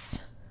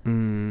Nerds,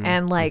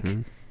 and like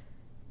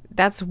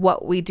that's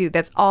what we do.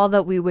 That's all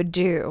that we would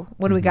do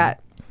when we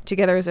got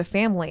together as a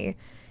family.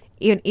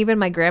 Even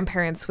my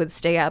grandparents would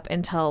stay up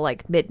until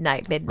like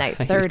midnight Right.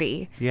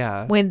 30.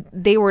 Yeah. When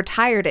they were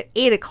tired at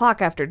 8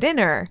 o'clock after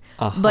dinner.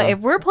 But if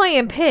we're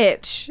playing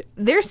pitch,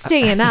 they're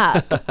staying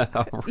up.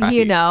 Right.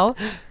 You know?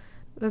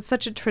 That's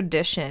such a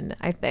tradition,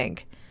 I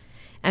think.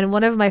 And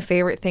one of my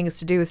favorite things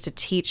to do is to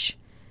teach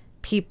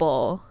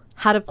people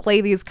how to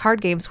play these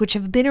card games, which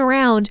have been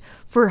around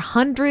for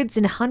hundreds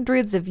and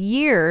hundreds of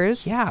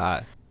years.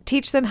 Yeah.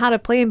 Teach them how to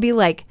play and be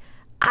like,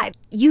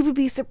 you would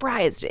be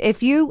surprised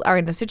if you are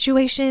in a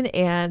situation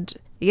and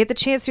you get the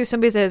chance to,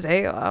 somebody says,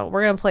 hey,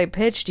 we're going to play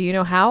pitch. Do you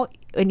know how?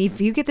 And if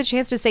you get the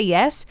chance to say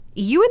yes,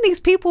 you and these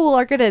people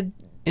are going to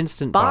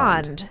Instant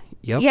bond.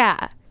 Yep.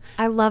 Yeah.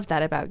 I love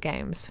that about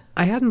games.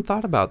 I hadn't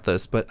thought about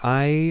this, but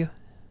I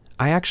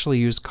actually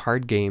use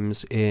card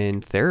games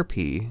in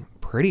therapy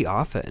pretty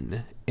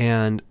often.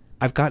 And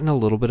I've gotten a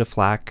little bit of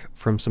flack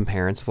from some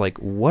parents of like,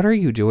 what are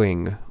you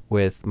doing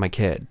with my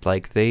kid?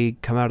 Like, they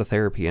come out of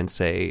therapy and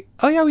say,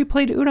 oh yeah, we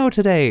played Uno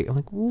today. I'm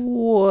like,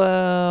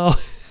 well...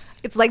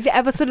 It's like the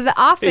episode of The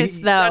Office,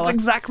 though. That's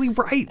exactly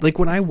right. Like,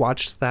 when I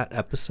watched that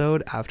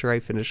episode after I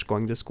finished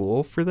going to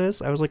school for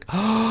this, I was like,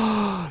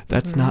 oh,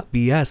 that's not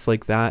BS.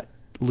 Like, that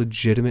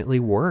legitimately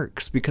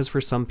works, because for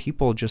some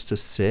people, just to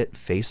sit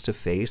face to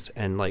face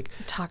and like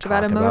talk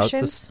about emotions,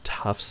 this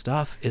tough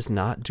stuff is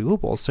not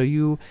doable. So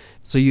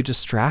you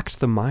distract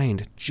the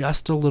mind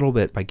just a little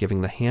bit by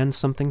giving the hands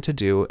something to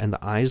do and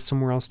the eyes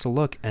somewhere else to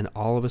look, and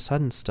all of a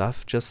sudden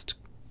stuff just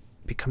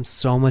becomes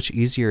so much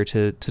easier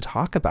to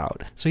talk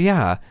about. So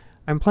yeah,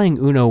 I'm playing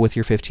Uno with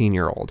your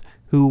 15-year-old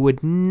who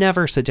would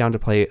never sit down to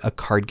play a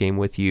card game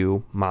with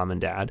you, mom and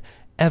dad,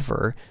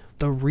 ever.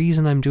 The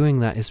reason I'm doing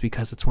that is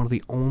because it's one of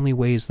the only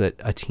ways that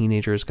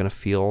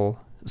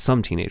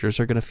some teenagers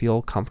are going to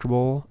feel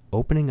comfortable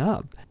opening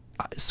up.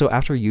 So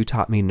after you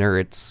taught me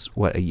Nerds,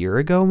 what, a year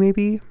ago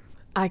maybe?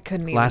 I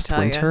couldn't even last tell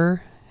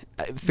winter,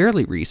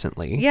 fairly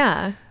recently.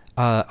 Yeah.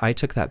 I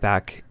took that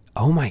back.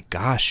 Oh my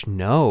gosh,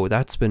 no,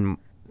 that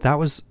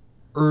was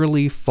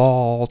early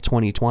fall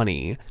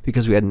 2020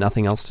 because we had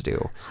nothing else to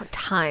do.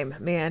 Time.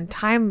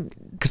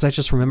 Because I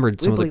just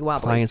remembered some of the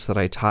wobbly. clients that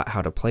I taught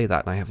how to play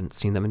that, and I haven't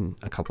seen them in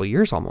a couple of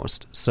years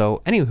almost.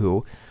 So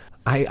anywho,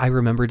 I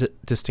remembered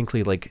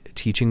distinctly like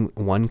teaching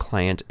one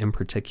client in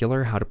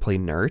particular how to play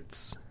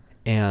Nerds,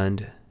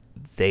 and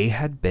they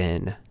had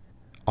been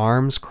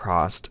arms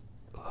crossed,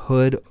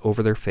 hood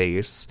over their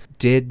face,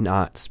 did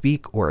not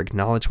speak or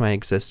acknowledge my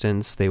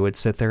existence. They would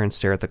sit there and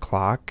stare at the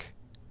clock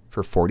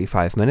for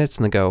 45 minutes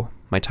and then go,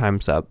 my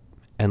time's up,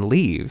 and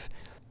leave.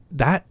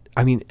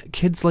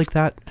 Kids like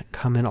that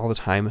come in all the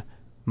time.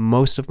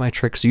 Most of my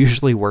tricks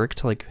usually work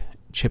to like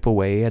chip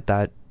away at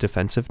that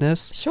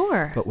defensiveness.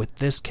 Sure. But with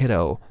this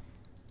kiddo,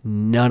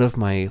 none of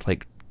my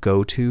like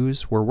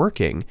go-tos were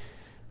working.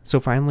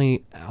 So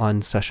finally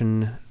on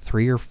session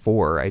 3 or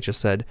 4, I just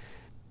said,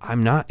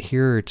 I'm not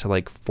here to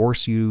like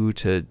force you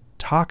to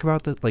talk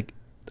about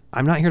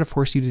I'm not here to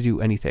force you to do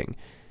anything.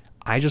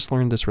 I just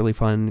learned this really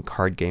fun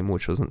card game,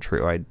 which wasn't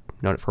true. I'd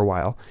known it for a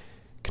while.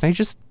 Can I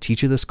just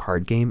teach you this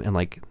card game? And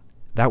like,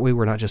 that way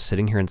we're not just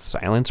sitting here in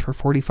silence for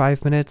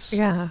 45 minutes.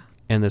 Yeah.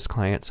 And this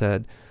client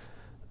said,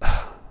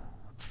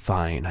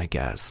 fine, I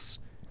guess.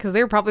 Because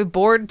they were probably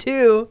bored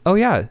too. Oh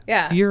yeah.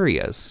 Yeah.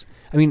 Furious.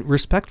 I mean,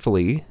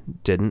 respectfully,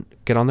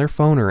 didn't get on their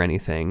phone or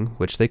anything,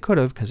 which they could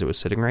have because it was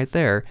sitting right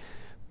there.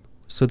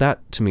 So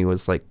that to me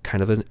was like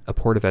kind of a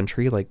port of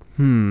entry. Like,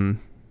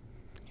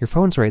 your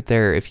phone's right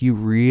there. If you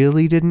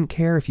really didn't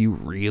care, if you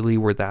really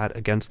were that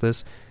against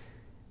this,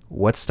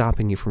 what's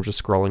stopping you from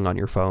just scrolling on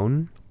your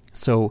phone?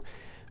 So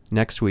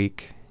next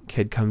week,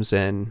 kid comes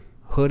in,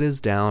 hood is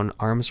down,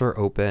 arms are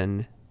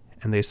open,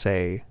 and they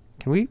say,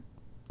 can we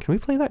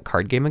play that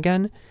card game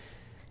again?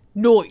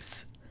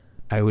 Noise.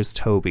 I was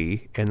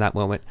Toby in that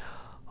moment.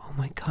 Oh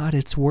my God,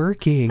 it's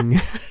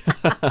working.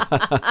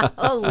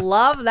 I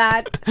love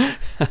that.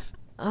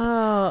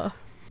 Oh,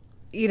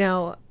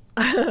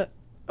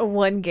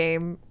 one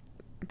game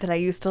that I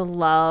used to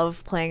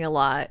love playing a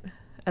lot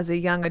as a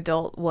young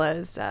adult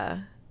was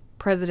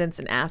Presidents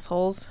and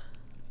Assholes.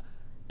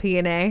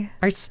 P&A.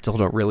 I still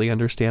don't really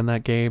understand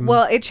that game.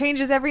 Well, it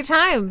changes every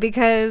time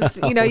because,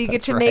 you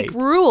get to make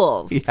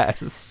rules.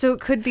 Yes. So it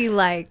could be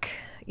like,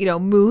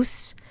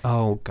 Moose.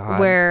 Oh, God.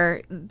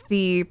 Where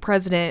the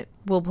president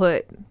will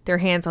put their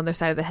hands on their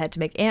side of the head to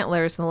make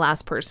antlers, and the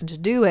last person to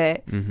do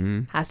it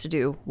has to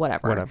do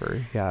whatever.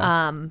 Whatever,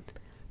 yeah.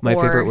 My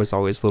favorite was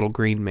always Little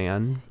Green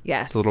Man.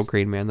 Yes. The little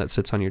green man that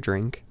sits on your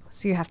drink.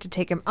 So you have to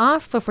take him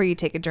off before you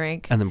take a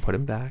drink. And then put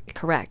him back.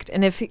 Correct.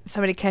 And if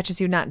somebody catches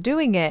you not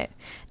doing it,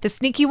 the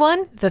sneaky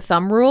one, the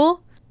thumb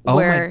rule. Oh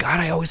my God,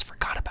 I always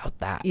forgot about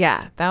that.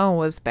 Yeah, that one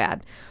was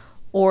bad.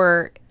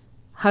 Or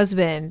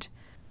husband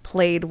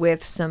played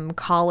with some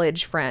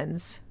college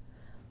friends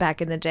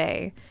back in the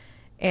day.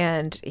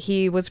 And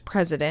he was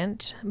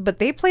president, but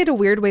they played a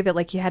weird way that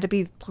like you had to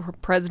be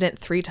president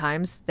 3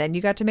 times, then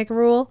you got to make a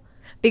rule.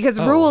 Because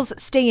rules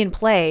stay in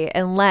play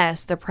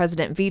unless the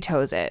president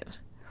vetoes it,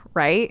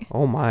 right?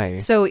 Oh my.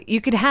 So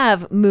you could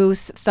have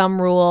Moose,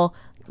 Thumb Rule,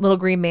 Little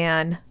Green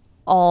Man,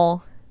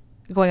 all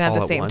going on at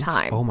the same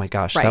time. Oh my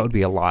gosh, Right. that would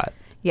be a lot.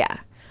 Yeah.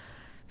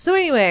 So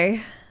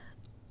anyway,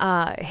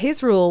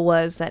 his rule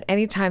was that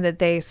anytime that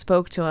they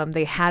spoke to him,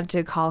 they had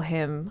to call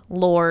him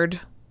Lord,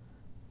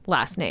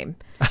 last name.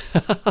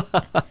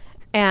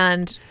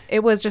 And it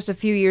was just a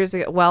few years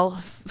ago,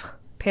 well,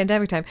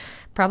 pandemic time,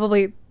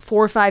 probably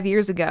 4 or 5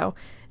 years ago,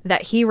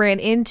 that he ran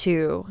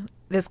into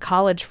this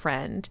college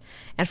friend.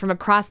 And from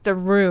across the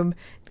room,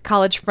 the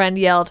college friend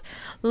yelled,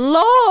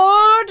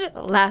 Lord,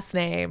 last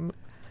name.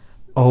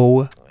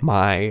 Oh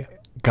my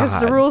God. Because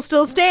the rule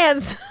still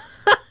stands.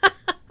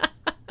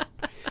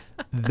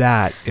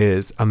 That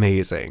is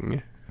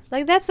amazing.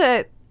 Like, that's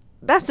a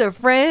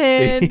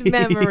friend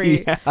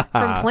memory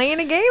from playing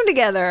a game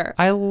together.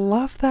 I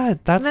love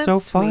that. That's so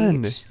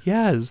fun. sweet?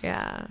 Yes.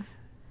 Yeah.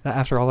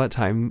 After all that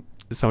time,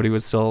 somebody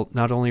would still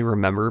not only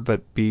remember,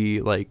 but be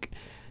like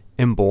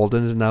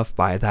emboldened enough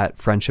by that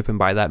friendship and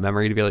by that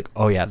memory to be like,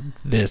 oh yeah,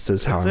 this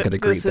is how I'm going to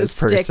greet this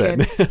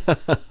person.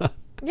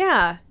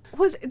 Yeah.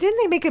 Didn't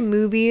they make a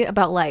movie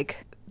about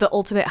like the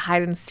ultimate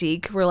hide and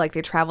seek where like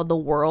they traveled the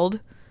world?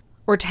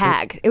 Or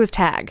Tag. It was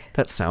Tag.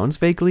 That sounds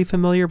vaguely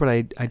familiar, but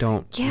I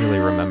don't really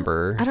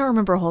remember. I don't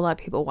remember a whole lot of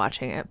people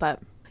watching it, but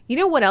you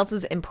know what else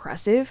is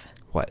impressive?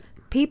 What?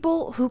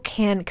 People who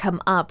can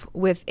come up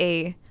with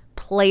a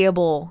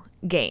playable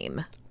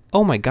game.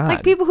 Oh my God.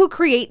 Like people who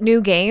create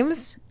new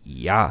games.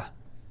 Yeah.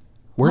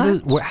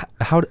 What?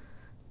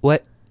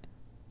 What?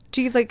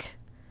 Do you like,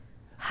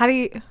 how do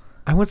you...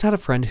 I once had a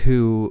friend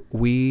who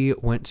we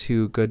went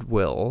to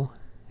Goodwill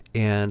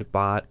and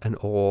bought an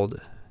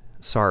old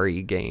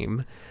Sorry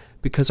game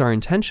because our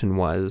intention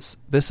was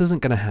this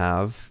isn't going to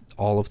have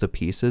all of the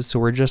pieces, so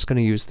we're just going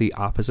to use the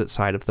opposite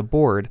side of the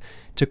board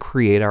to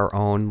create our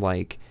own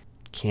like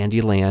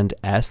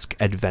Candyland-esque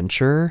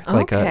adventure,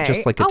 like a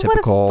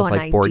typical what a fun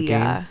like board idea.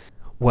 game.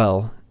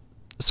 Well,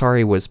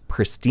 Sorry was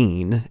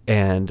pristine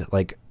and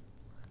like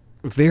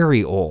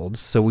very old,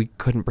 so we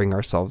couldn't bring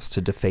ourselves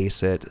to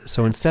deface it.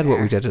 So instead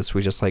what we did is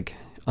we just like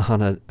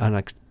on an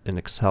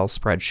Excel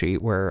spreadsheet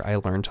where I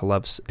learned to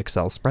love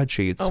Excel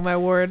spreadsheets. Oh my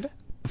word.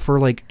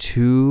 For like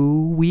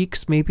 2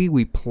 weeks, maybe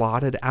we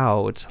plotted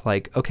out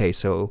like, okay,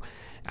 so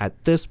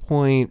at this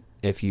point,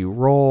 if you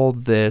roll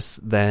this,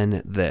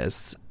 then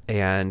this.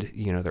 And,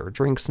 you know, there were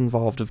drinks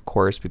involved, of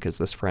course, because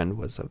this friend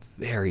was a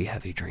very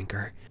heavy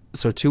drinker.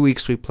 So 2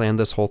 weeks we planned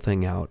this whole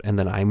thing out, and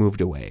then I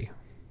moved away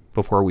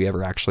before we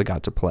ever actually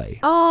got to play.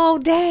 Oh,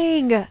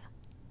 dang.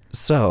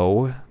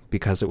 So,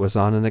 because it was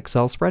on an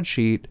Excel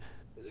spreadsheet,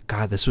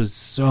 God, this was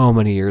so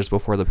many years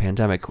before the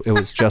pandemic. It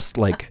was just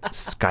like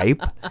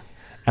Skype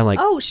and like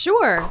Oh,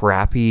 sure.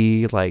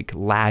 crappy, like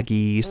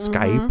laggy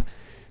Skype.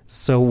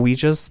 So we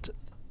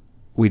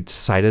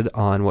decided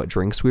on what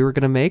drinks we were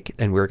going to make,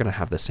 and we were going to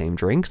have the same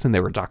drinks, and they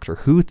were Doctor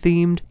Who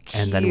themed.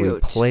 And then we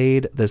Cute.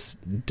 played this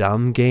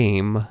dumb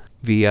game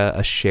via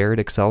a shared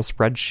Excel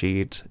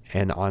spreadsheet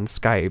and on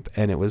Skype,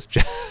 and it was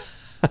just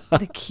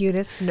The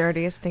cutest,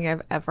 nerdiest thing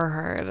I've ever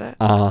heard.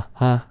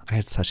 I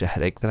had such a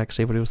headache the next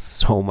day, but it was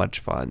so much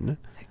fun.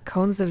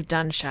 Cones of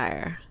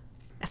Dunshire.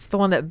 That's the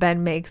one that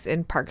Ben makes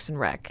in Parks and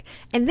Rec.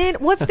 And then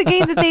what's the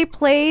game that they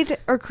played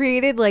or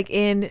created like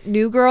in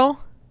New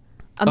Girl?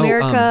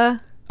 America.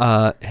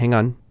 Hang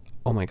on.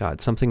 Oh my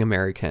God, something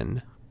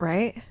American.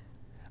 Right?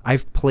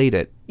 I've played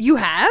it. You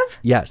have?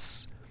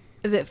 Yes.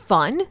 Is it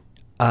fun?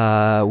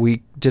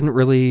 We didn't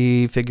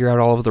really figure out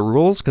all of the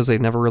rules because they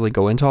never really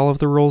go into all of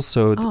the rules.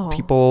 So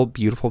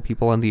beautiful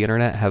people on the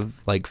internet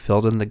have like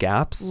filled in the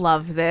gaps.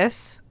 Love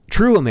this.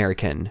 True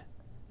American.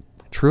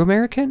 True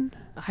American?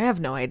 I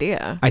have no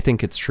idea. I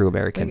think it's True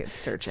American. Like it's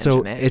search So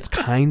engine it. it's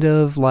kind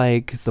of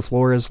like The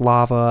Floor is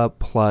Lava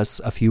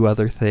plus a few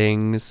other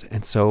things.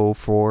 And so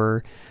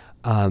for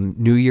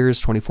New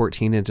Year's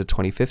 2014 into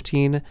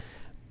 2015,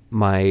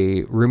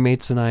 my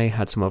roommates and I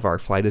had some of our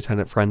flight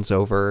attendant friends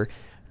over.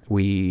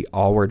 We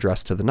all were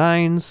dressed to the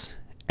nines,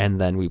 and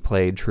then we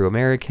played True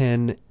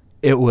American.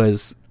 It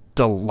was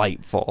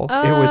delightful.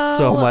 It was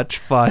so much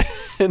fun.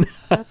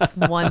 That's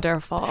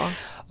wonderful.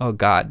 Oh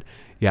God.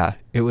 Yeah,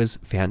 it was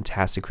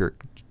fantastic. We were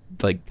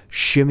like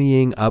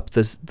shimmying up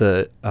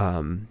the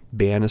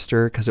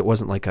banister because it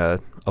wasn't like a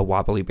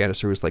wobbly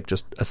banister. It was like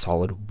just a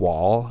solid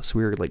wall. So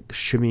we were like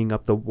shimmying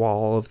up the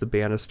wall of the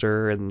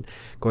banister and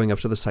going up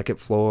to the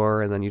second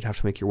floor, and then you'd have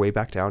to make your way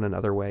back down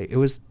another way. It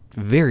was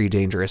very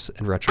dangerous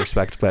in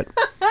retrospect, but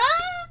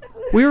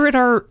we were in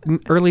our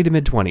early to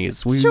mid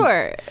 20s.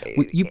 Sure.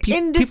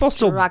 People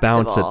still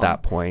bounce at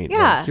that point.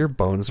 Yeah. Like, your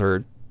bones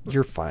are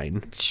you're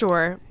fine.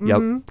 Sure. Yep.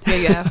 Mm-hmm.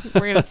 Yeah.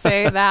 We're going to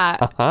say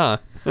that. Uh-huh.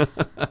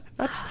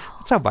 That's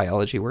how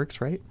biology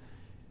works, right?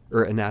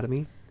 Or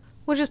anatomy.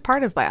 Which is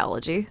part of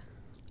biology.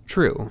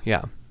 True.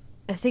 Yeah.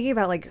 And thinking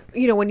about, like,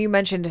 you know, when you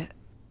mentioned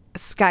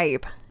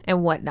Skype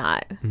and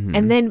whatnot,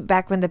 and then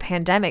back when the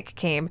pandemic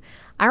came,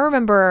 I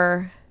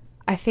remember,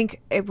 I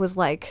think it was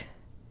like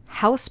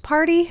House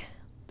Party.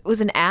 It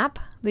was an app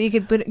that you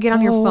could get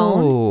on your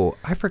phone. Oh,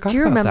 I forgot Do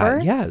you about remember?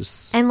 that.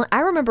 Yes. And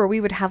I remember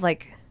we would have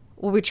like,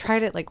 well, we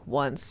tried it like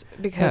once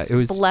because Yeah, it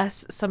was-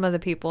 bless some of the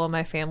people in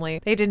my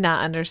family, they did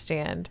not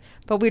understand.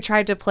 But we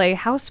tried to play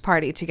House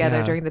Party together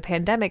Yeah. during the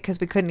pandemic because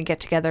we couldn't get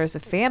together as a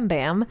fam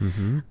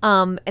bam.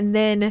 And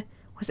then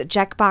was it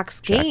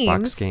Jackbox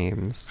Games? Jackbox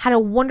Games. Had a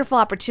wonderful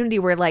opportunity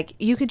where like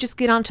you could just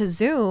get onto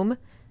Zoom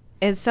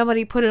and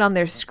somebody put it on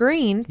their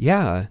screen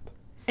Yeah.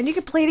 and you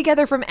could play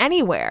together from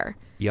anywhere.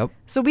 Yep.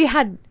 So we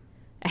had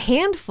a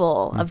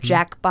handful of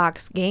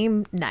Jackbox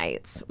game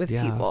nights with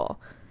Yeah. people.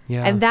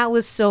 Yeah. And that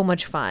was so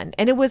much fun.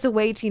 And it was a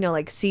way to, you know,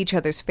 like see each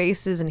other's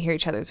faces and hear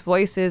each other's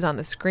voices on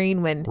the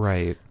screen when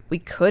Right. we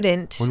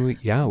couldn't. When we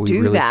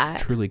do really that.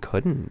 truly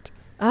couldn't.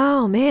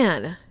 Oh,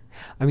 man.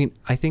 I mean,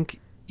 I think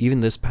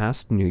even this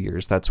past New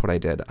Year's, that's what I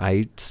did.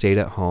 I stayed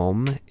at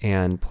home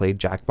and played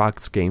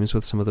Jackbox Games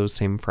with some of those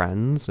same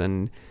friends,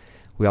 and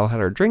we all had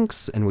our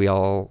drinks, and we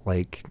all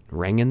like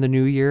rang in the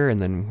new year,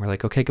 and then we're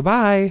like, okay,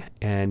 goodbye.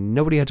 And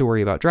nobody had to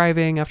worry about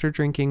driving after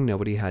drinking.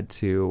 Nobody had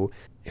to.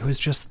 It was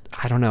just,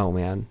 I don't know,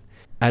 man.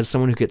 As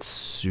someone who gets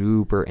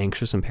super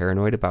anxious and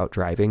paranoid about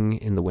driving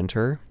in the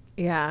winter,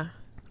 Yeah.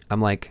 I'm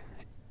like,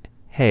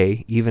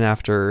 hey, even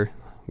after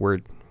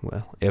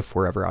if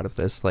we're ever out of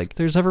this, like,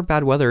 there's ever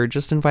bad weather,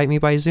 just invite me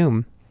by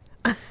Zoom.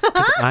 'Cause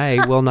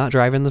I will not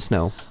drive in the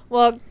snow.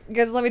 Well,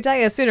 because let me tell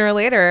you, sooner or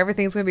later,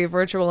 everything's going to be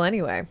virtual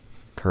anyway.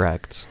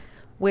 Correct.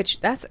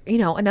 Which that's, you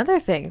know, another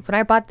thing. When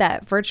I bought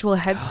that virtual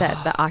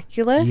headset, the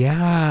Oculus.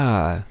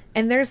 Yeah.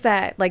 And there's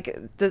that, like,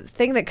 the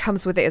thing that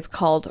comes with it is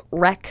called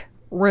Rec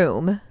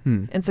Room.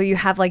 And so you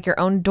have, like, your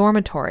own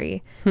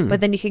dormitory.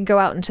 But then you can go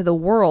out into the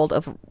world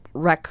of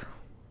Rec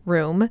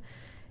Room.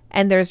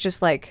 And there's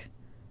just, like,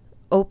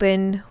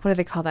 open, what do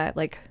they call that?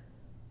 Like,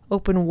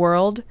 open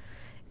world.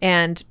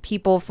 And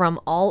people from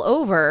all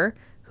over,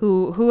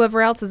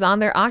 whoever else is on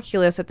their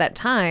Oculus at that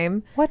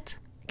time. What?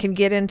 Can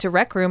get into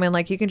Rec Room. And,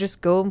 like, you can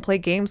just go and play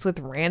games with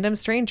random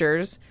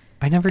strangers.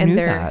 I never And knew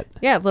they're, that.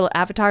 yeah, little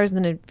avatars.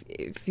 And then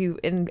if you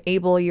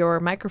enable your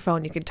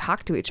microphone, you can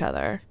talk to each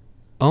other.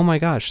 Oh my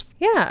gosh.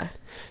 Yeah.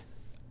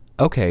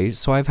 Okay,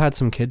 so I've had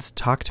some kids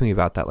talk to me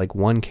about that. Like,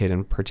 one kid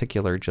in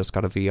particular just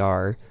got a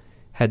VR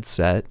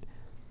headset,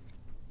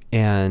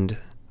 and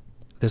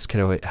this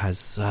kiddo has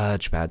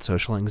such bad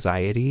social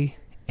anxiety.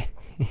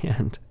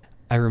 And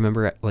I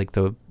remember, like,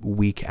 the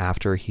week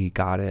after he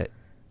got it,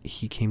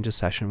 he came to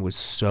session, was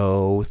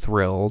so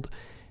thrilled.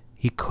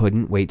 He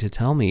couldn't wait to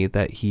tell me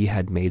that he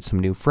had made some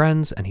new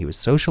friends, and he was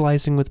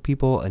socializing with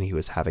people, and he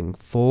was having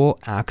full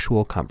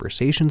actual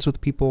conversations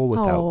with people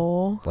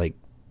without like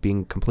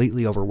being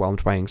completely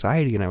overwhelmed by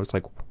anxiety. And I was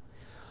like,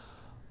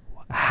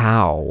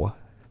 how?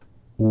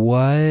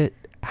 What?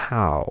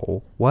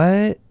 How?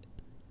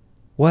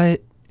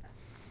 What?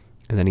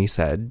 And then he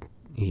said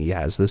he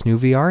has this new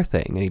VR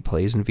thing, and he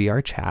plays in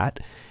VR chat,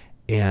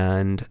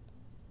 and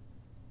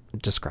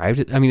described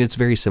it. I mean, it's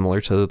very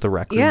similar to the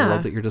Rec Room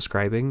world that you're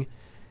describing.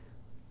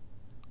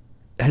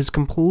 Has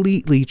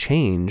completely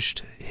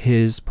changed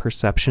his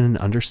perception and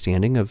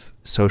understanding of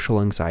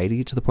social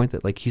anxiety to the point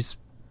that, like, he's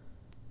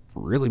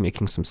really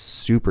making some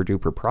super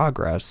duper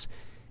progress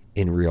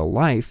in real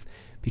life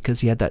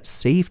because he had that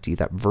safety,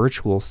 that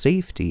virtual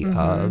safety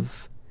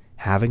of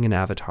having an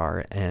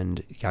avatar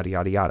and yada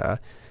yada yada.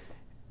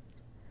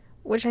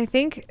 Which I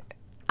think,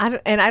 I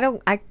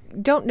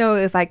don't know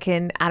if I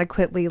can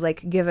adequately,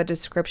 like, give a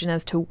description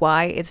as to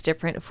why it's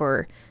different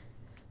for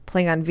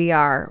playing on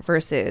VR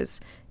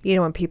versus, you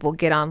know, when people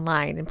get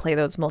online and play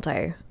those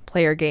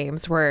multiplayer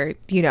games where,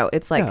 you know,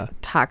 it's like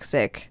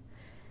toxic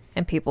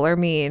and people are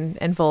mean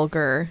and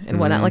vulgar and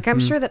whatnot. Like, I'm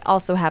sure that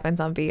also happens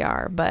on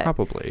VR, but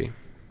Probably.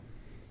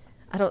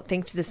 I don't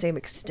think to the same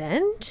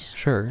extent.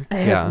 Sure. I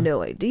have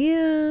no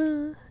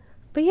idea.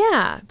 But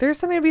yeah, there's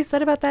something to be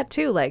said about that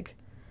too. Like,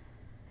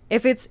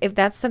 if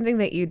that's something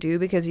that you do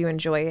because you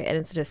enjoy it and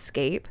it's an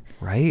escape,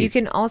 Right. you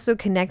can also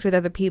connect with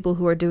other people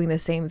who are doing the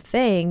same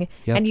thing,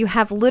 Yep. and you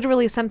have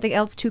literally something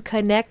else to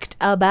connect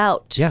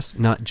about. Yes,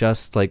 not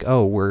just like,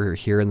 oh, we're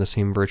here in the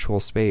same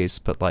virtual space,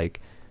 but like,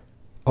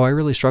 oh, I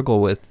really struggle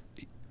with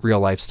real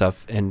life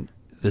stuff, and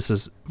this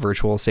is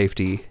virtual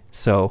safety.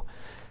 So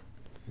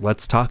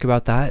let's talk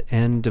about that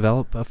and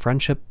develop a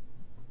friendship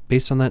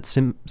based on that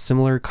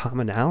similar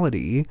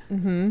commonality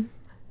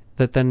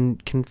that then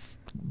can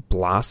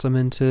blossom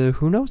into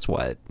who knows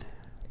what.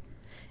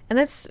 And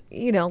that's,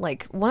 you know,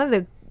 like, one of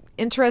the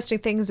interesting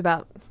things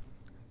about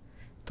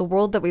the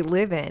world that we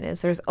live in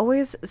is there's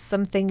always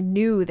something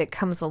new that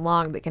comes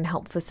along that can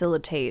help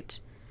facilitate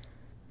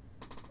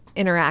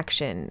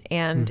interaction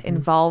and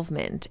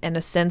involvement and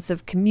a sense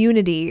of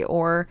community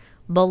or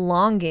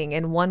belonging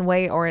in one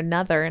way or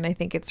another. And I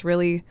think it's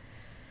really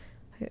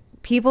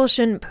people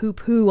shouldn't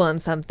poo-poo on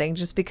something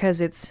just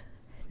because it's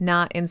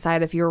not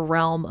inside of your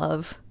realm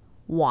of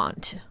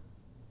want,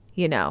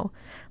 you know?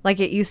 Like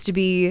it used to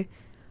be,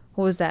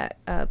 what was that?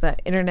 The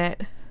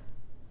internet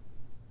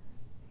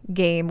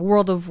game,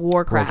 World of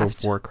Warcraft. World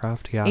of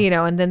Warcraft, yeah. You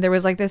know, and then there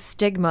was like this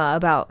stigma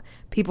about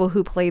people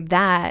who played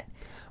that.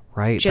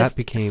 Right, just that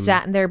became...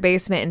 sat in their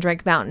basement and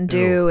drank Mountain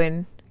Dew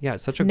and yeah,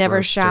 it's such a never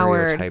gross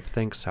showered. stereotype.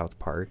 Thanks, South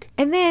Park.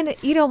 And then,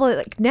 you know,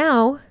 like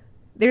now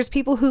there's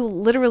people who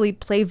literally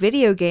play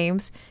video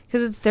games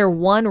because it's their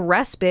one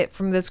respite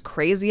from this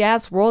crazy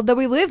ass world that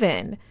we live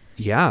in.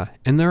 Yeah,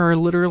 and there are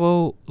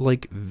literal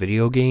like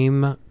video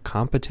game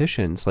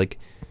competitions. Like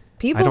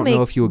People I don't know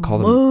make if you would call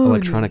them money.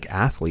 electronic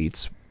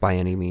athletes by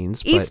any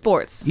means, but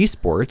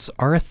esports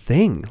are a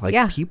thing.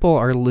 Like people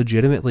are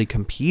legitimately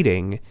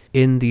competing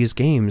in these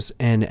games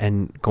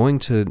and going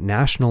to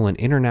national and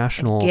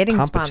international getting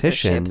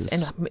competitions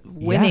sponsorships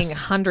and winning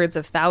hundreds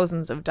of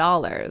thousands of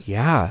dollars.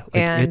 Yeah, like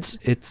and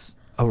it's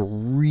a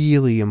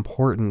really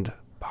important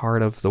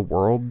part of the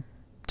world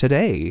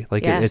today.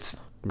 Like it's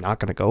not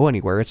going to go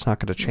anywhere. It's not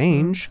going to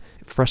change.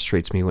 It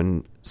frustrates me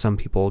when some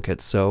people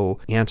get so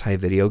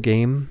anti-video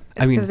game.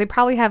 It's because they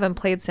probably haven't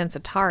played since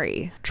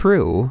Atari.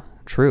 True.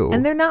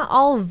 And they're not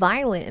all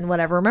violent and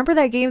whatever. Remember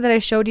that game that I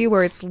showed you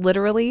where it's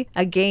literally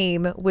a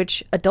game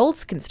which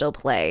adults can still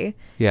play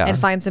and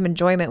find some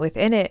enjoyment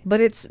within it, but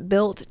it's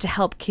built to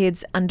help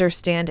kids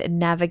understand and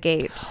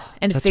navigate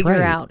and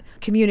figure out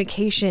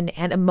communication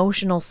and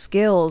emotional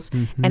skills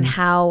and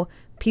how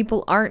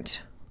people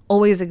aren't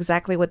always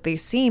exactly what they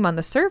seem on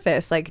the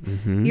surface. Like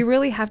you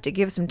really have to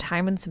give some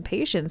time and some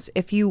patience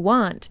if you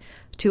want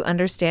to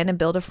understand and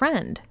build a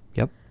friend.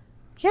 Yep.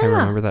 Yeah. I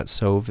remember that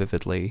so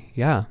vividly.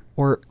 Yeah.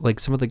 Or like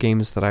some of the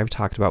games that I've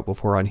talked about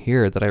before on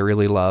here that I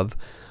really love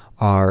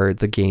are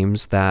the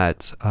games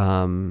that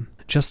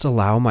just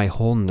allow my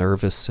whole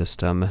nervous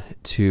system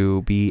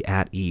to be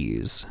at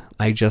ease.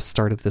 I just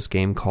started this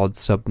game called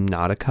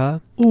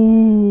Subnautica.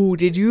 Ooh,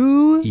 did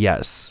you?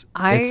 Yes.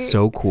 It's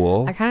so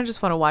cool. I kind of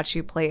just want to watch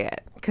you play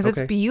it because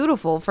it's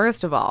beautiful,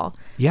 first of all.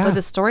 Yeah. But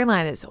the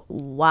storyline is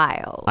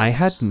wild. I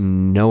had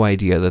no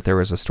idea that there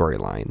was a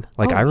storyline.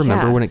 Like, I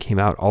remember when it came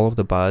out, all of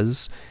the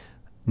buzz,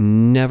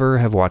 never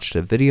have watched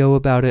a video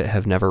about it,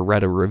 have never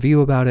read a review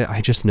about it.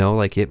 I just know,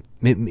 like, it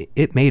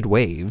made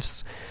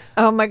waves.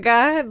 Oh my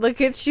God, look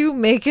at you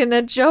making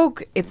a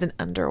joke. It's an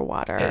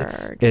underwater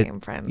game,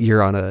 friends.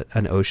 You're on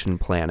an ocean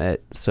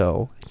planet,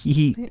 so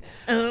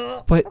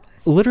but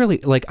literally,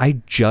 like,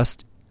 I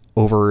just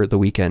over the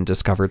weekend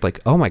discovered, like,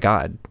 oh my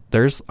God,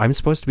 I'm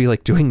supposed to be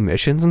like doing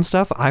missions and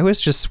stuff. I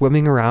was just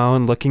swimming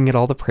around, looking at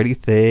all the pretty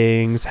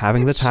things,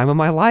 having the time of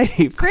my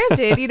life.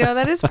 Granted,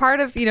 that is part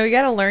of, you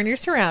got to learn your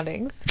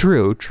surroundings.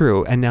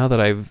 True. And now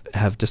that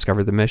have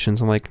discovered the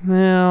missions, I'm like,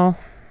 well,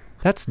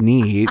 that's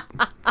neat.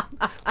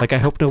 Like, I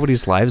hope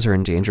nobody's lives are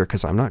in danger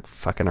because I'm not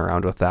fucking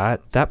around with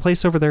that. That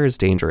place over there is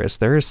dangerous.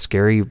 There are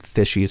scary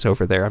fishies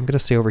over there. I'm going to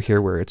stay over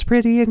here where it's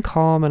pretty and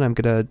calm, and I'm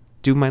going to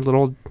do my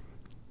little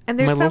and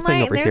there's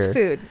sunlight and there's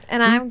food,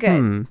 and I'm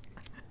good.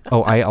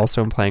 Oh, I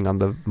also am playing on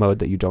the mode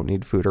that you don't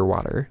need food or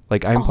water.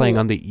 Like, I'm playing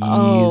on the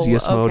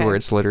easiest mode where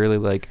it's literally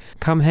like,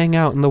 come hang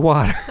out in the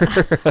water.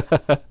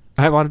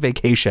 I'm on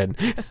vacation.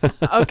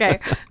 Okay,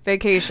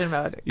 vacation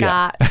mode.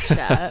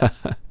 Gotcha.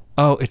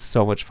 Oh, it's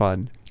so much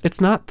fun. It's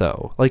not,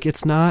 though. Like,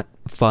 it's not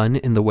fun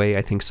in the way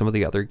I think some of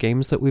the other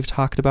games that we've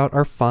talked about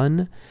are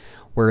fun,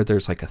 where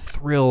there's like a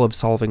thrill of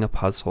solving a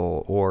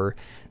puzzle or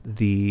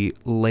the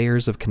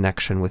layers of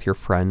connection with your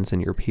friends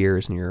and your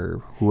peers and your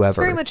whoever. It's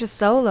very much a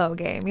solo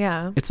game,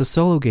 yeah. It's a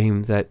solo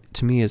game that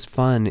to me is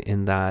fun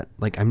in that,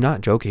 like, I'm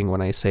not joking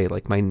when I say,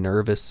 like, my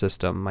nervous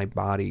system, my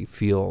body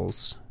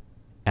feels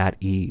at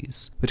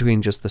ease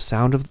between just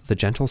the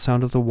gentle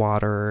sound of the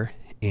water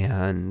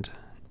and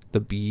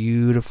the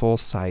beautiful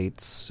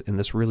sights in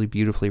this really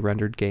beautifully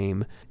rendered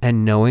game,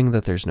 and knowing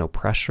that there's no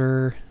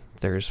pressure,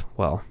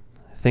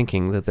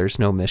 thinking that there's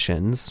no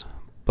missions,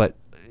 but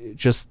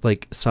just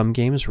like some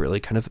games really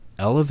kind of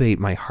elevate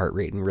my heart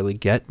rate and really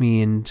get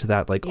me into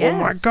that, like, oh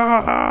my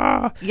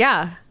God.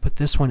 Yeah. But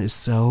this one is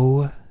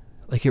so,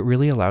 like, it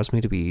really allows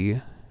me to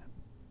be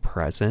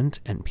present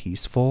and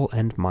peaceful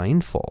and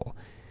mindful.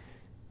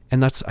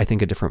 And that's, I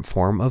think, a different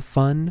form of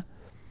fun.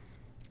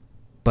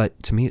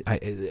 But to me,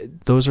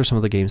 those are some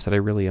of the games that I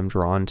really am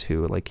drawn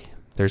to. Like,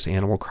 there's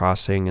Animal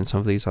Crossing and some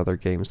of these other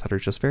games that are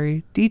just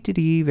very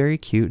dee-dee-dee, very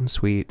cute and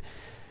sweet,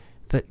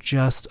 that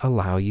just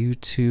allow you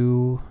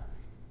to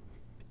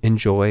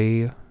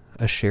enjoy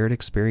a shared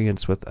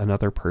experience with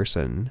another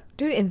person.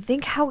 Dude, and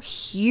think how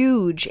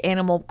huge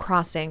Animal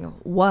Crossing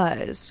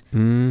was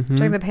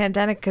during the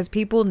pandemic, because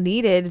people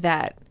needed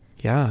that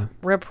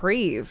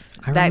reprieve.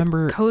 I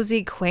remember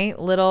cozy,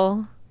 quaint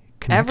little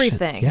connection.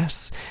 Everything.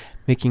 Yes.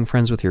 Making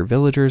friends with your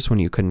villagers when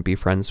you couldn't be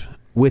friends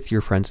with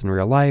your friends in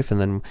real life, and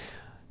then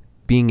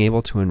being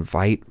able to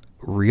invite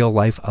real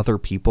life other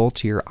people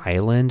to your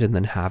island and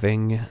then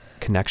having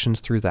connections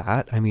through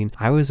that. I mean,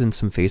 I was in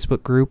some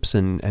Facebook groups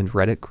and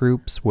Reddit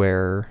groups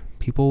where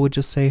people would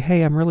just say,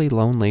 hey, I'm really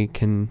lonely.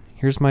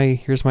 Here's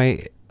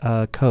my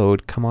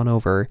code. Come on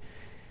over.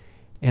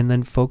 And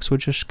then folks would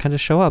just kind of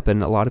show up,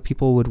 and a lot of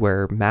people would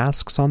wear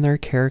masks on their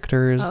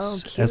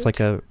characters as like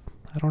I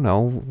don't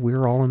know,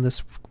 we're all in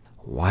this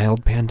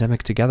wild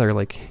pandemic together.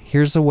 Like,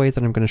 here's a way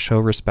that I'm going to show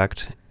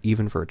respect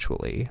even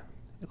virtually.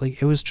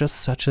 Like, it was just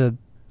such a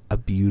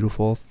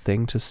beautiful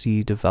thing to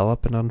see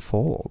develop and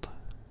unfold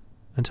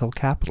until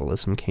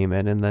capitalism came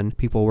in, and then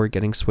people were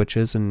getting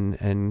Switches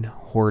and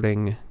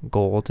hoarding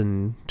gold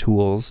and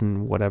tools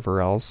and whatever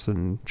else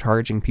and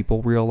charging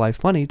people real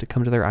life money to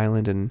come to their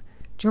island. And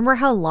do you remember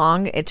how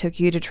long it took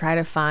you to try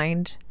to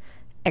find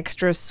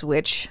extra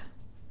Switch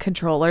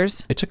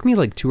controllers? It took me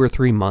like 2 or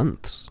 3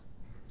 months.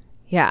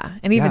 Yeah.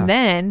 And even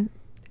then,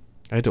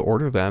 I had to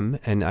order them,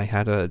 and I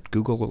had a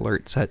Google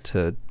alert set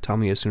to tell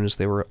me as soon as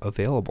they were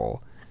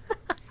available.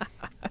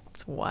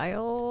 It's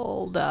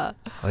wild.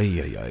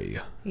 Ay.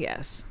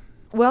 Yes.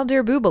 Well,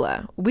 dear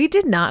Boobala, we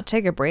did not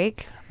take a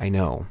break. I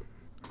know.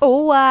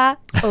 We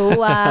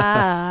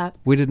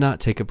did not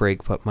take a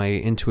break, but my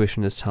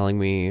intuition is telling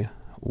me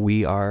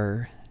we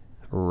are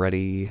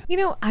ready. You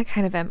know, I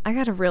kind of am. I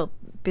got a real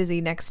busy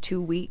next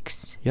 2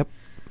 weeks. Yep.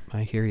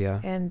 I hear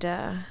ya. And,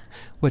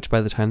 which by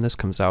the time this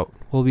comes out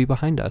will be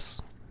behind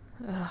us.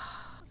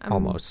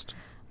 Almost.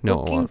 No.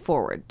 Looking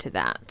forward to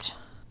that.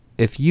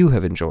 If you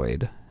have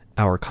enjoyed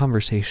our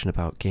conversation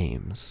about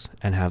games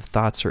and have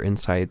thoughts or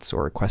insights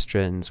or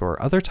questions or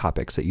other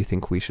topics that you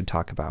think we should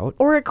talk about,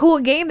 or a cool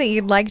game that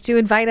you'd like to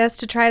invite us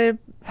to try to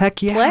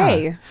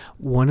play.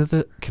 One of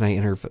the, can I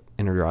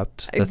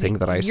interrupt the thing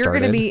that I started? You're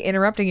going to be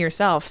interrupting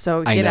yourself,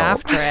 so get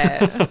after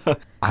it.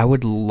 I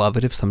would love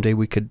it if someday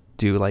we could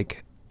do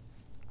like,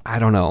 I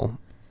don't know.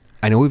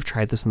 I know we've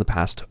tried this in the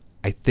past.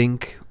 I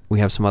think we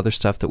have some other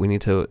stuff that we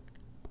need to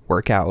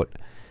work out,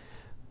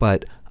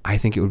 but I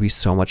think it would be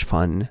so much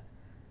fun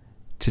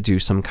to do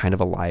some kind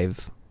of a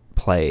live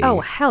play.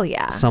 Oh, hell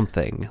yeah.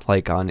 Something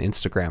like on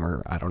Instagram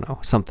or I don't know,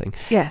 something.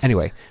 Yes.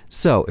 Anyway,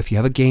 so if you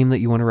have a game that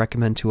you want to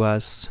recommend to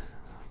us,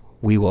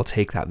 we will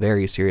take that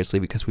very seriously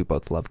because we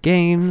both love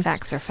games.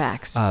 Facts are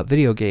facts.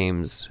 Video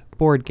games,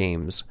 board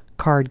games,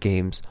 card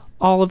games,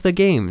 all of the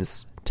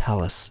games.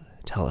 Tell us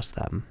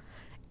them.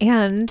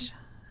 And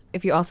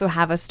if you also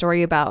have a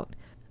story about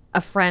a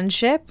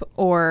friendship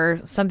or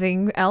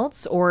something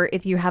else, or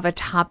if you have a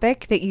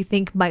topic that you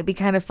think might be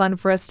kind of fun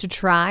for us to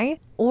try,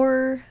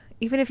 or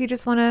even if you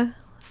just want to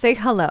say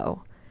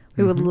hello,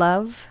 we would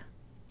love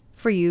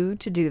for you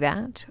to do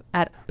that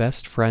at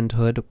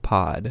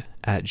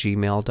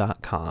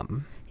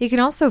bestfriendhoodpod@gmail.com. You can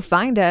also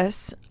find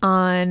us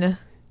on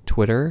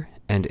Twitter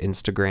and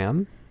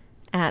Instagram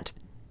at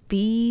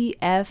BFHpod.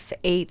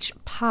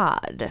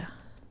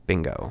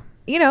 Bingo.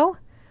 You know,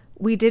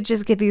 we did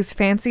just get these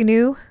fancy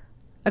new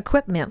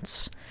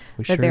equipments,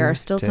 but there are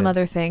still some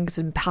other things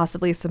and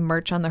possibly some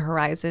merch on the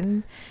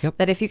horizon. Yep.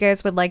 That if you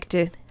guys would like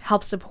to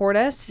help support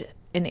us,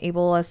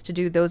 enable us to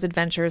do those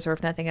adventures, or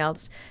if nothing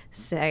else,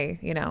 say,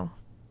 you know,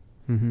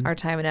 our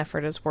time and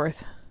effort is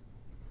worth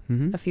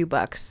a few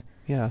bucks.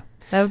 Yeah.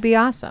 That would be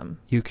awesome.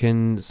 You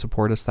can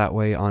support us that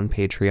way on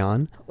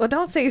Patreon. Well,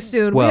 don't say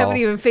soon. We haven't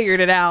even figured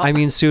it out. I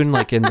mean, soon,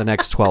 like in the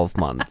next 12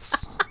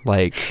 months.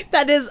 Like,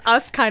 that is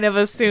us kind of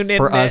a soon.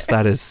 For us,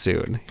 that is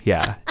soon.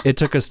 Yeah. It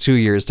took us 2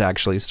 years to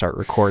actually start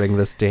recording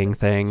this dang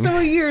thing. So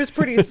a year is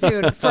pretty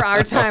soon for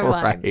our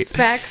timeline. Right.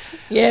 Facts.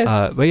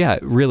 Yes. But yeah,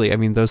 really, I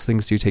mean, those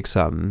things do take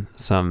some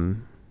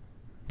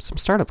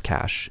startup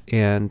cash.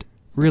 And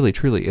really,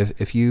 truly,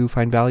 if you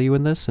find value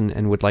in this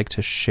and would like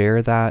to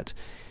share that,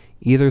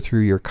 either through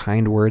your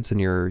kind words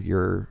and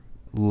your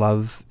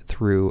love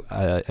through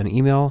an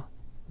email,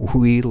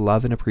 we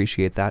love and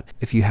appreciate that.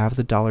 If you have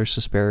the dollars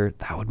to spare,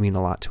 that would mean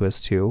a lot to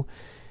us too.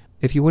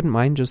 If you wouldn't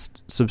mind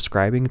just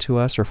subscribing to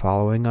us or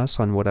following us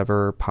on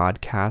whatever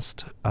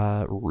podcast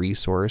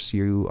resource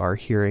you are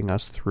hearing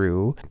us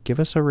through, give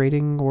us a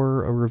rating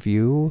or a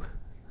review.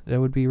 That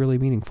would be really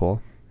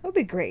meaningful. That would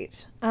be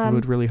great. It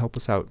would really help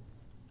us out.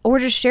 Or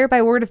just share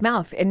by word of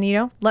mouth and, you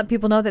know, let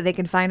people know that they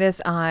can find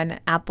us on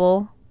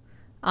Apple,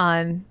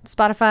 on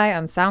Spotify,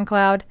 on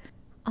SoundCloud,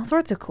 all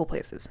sorts of cool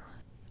places.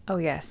 Oh,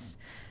 yes.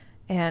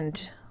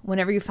 And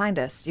whenever you find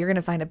us, you're going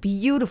to find a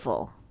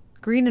beautiful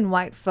green and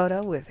white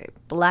photo with a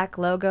black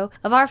logo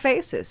of our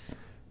faces,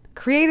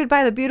 created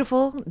by the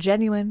beautiful,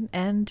 genuine,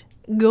 and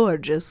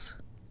gorgeous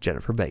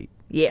Jennifer Bate.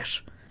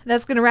 Yes.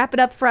 That's going to wrap it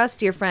up for us,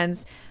 dear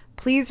friends.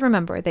 Please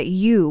remember that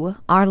you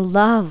are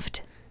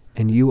loved.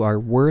 And you are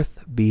worth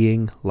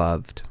being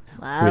loved.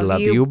 We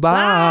love you.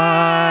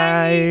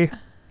 Bye.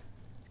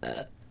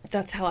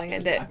 That's how I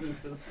end it.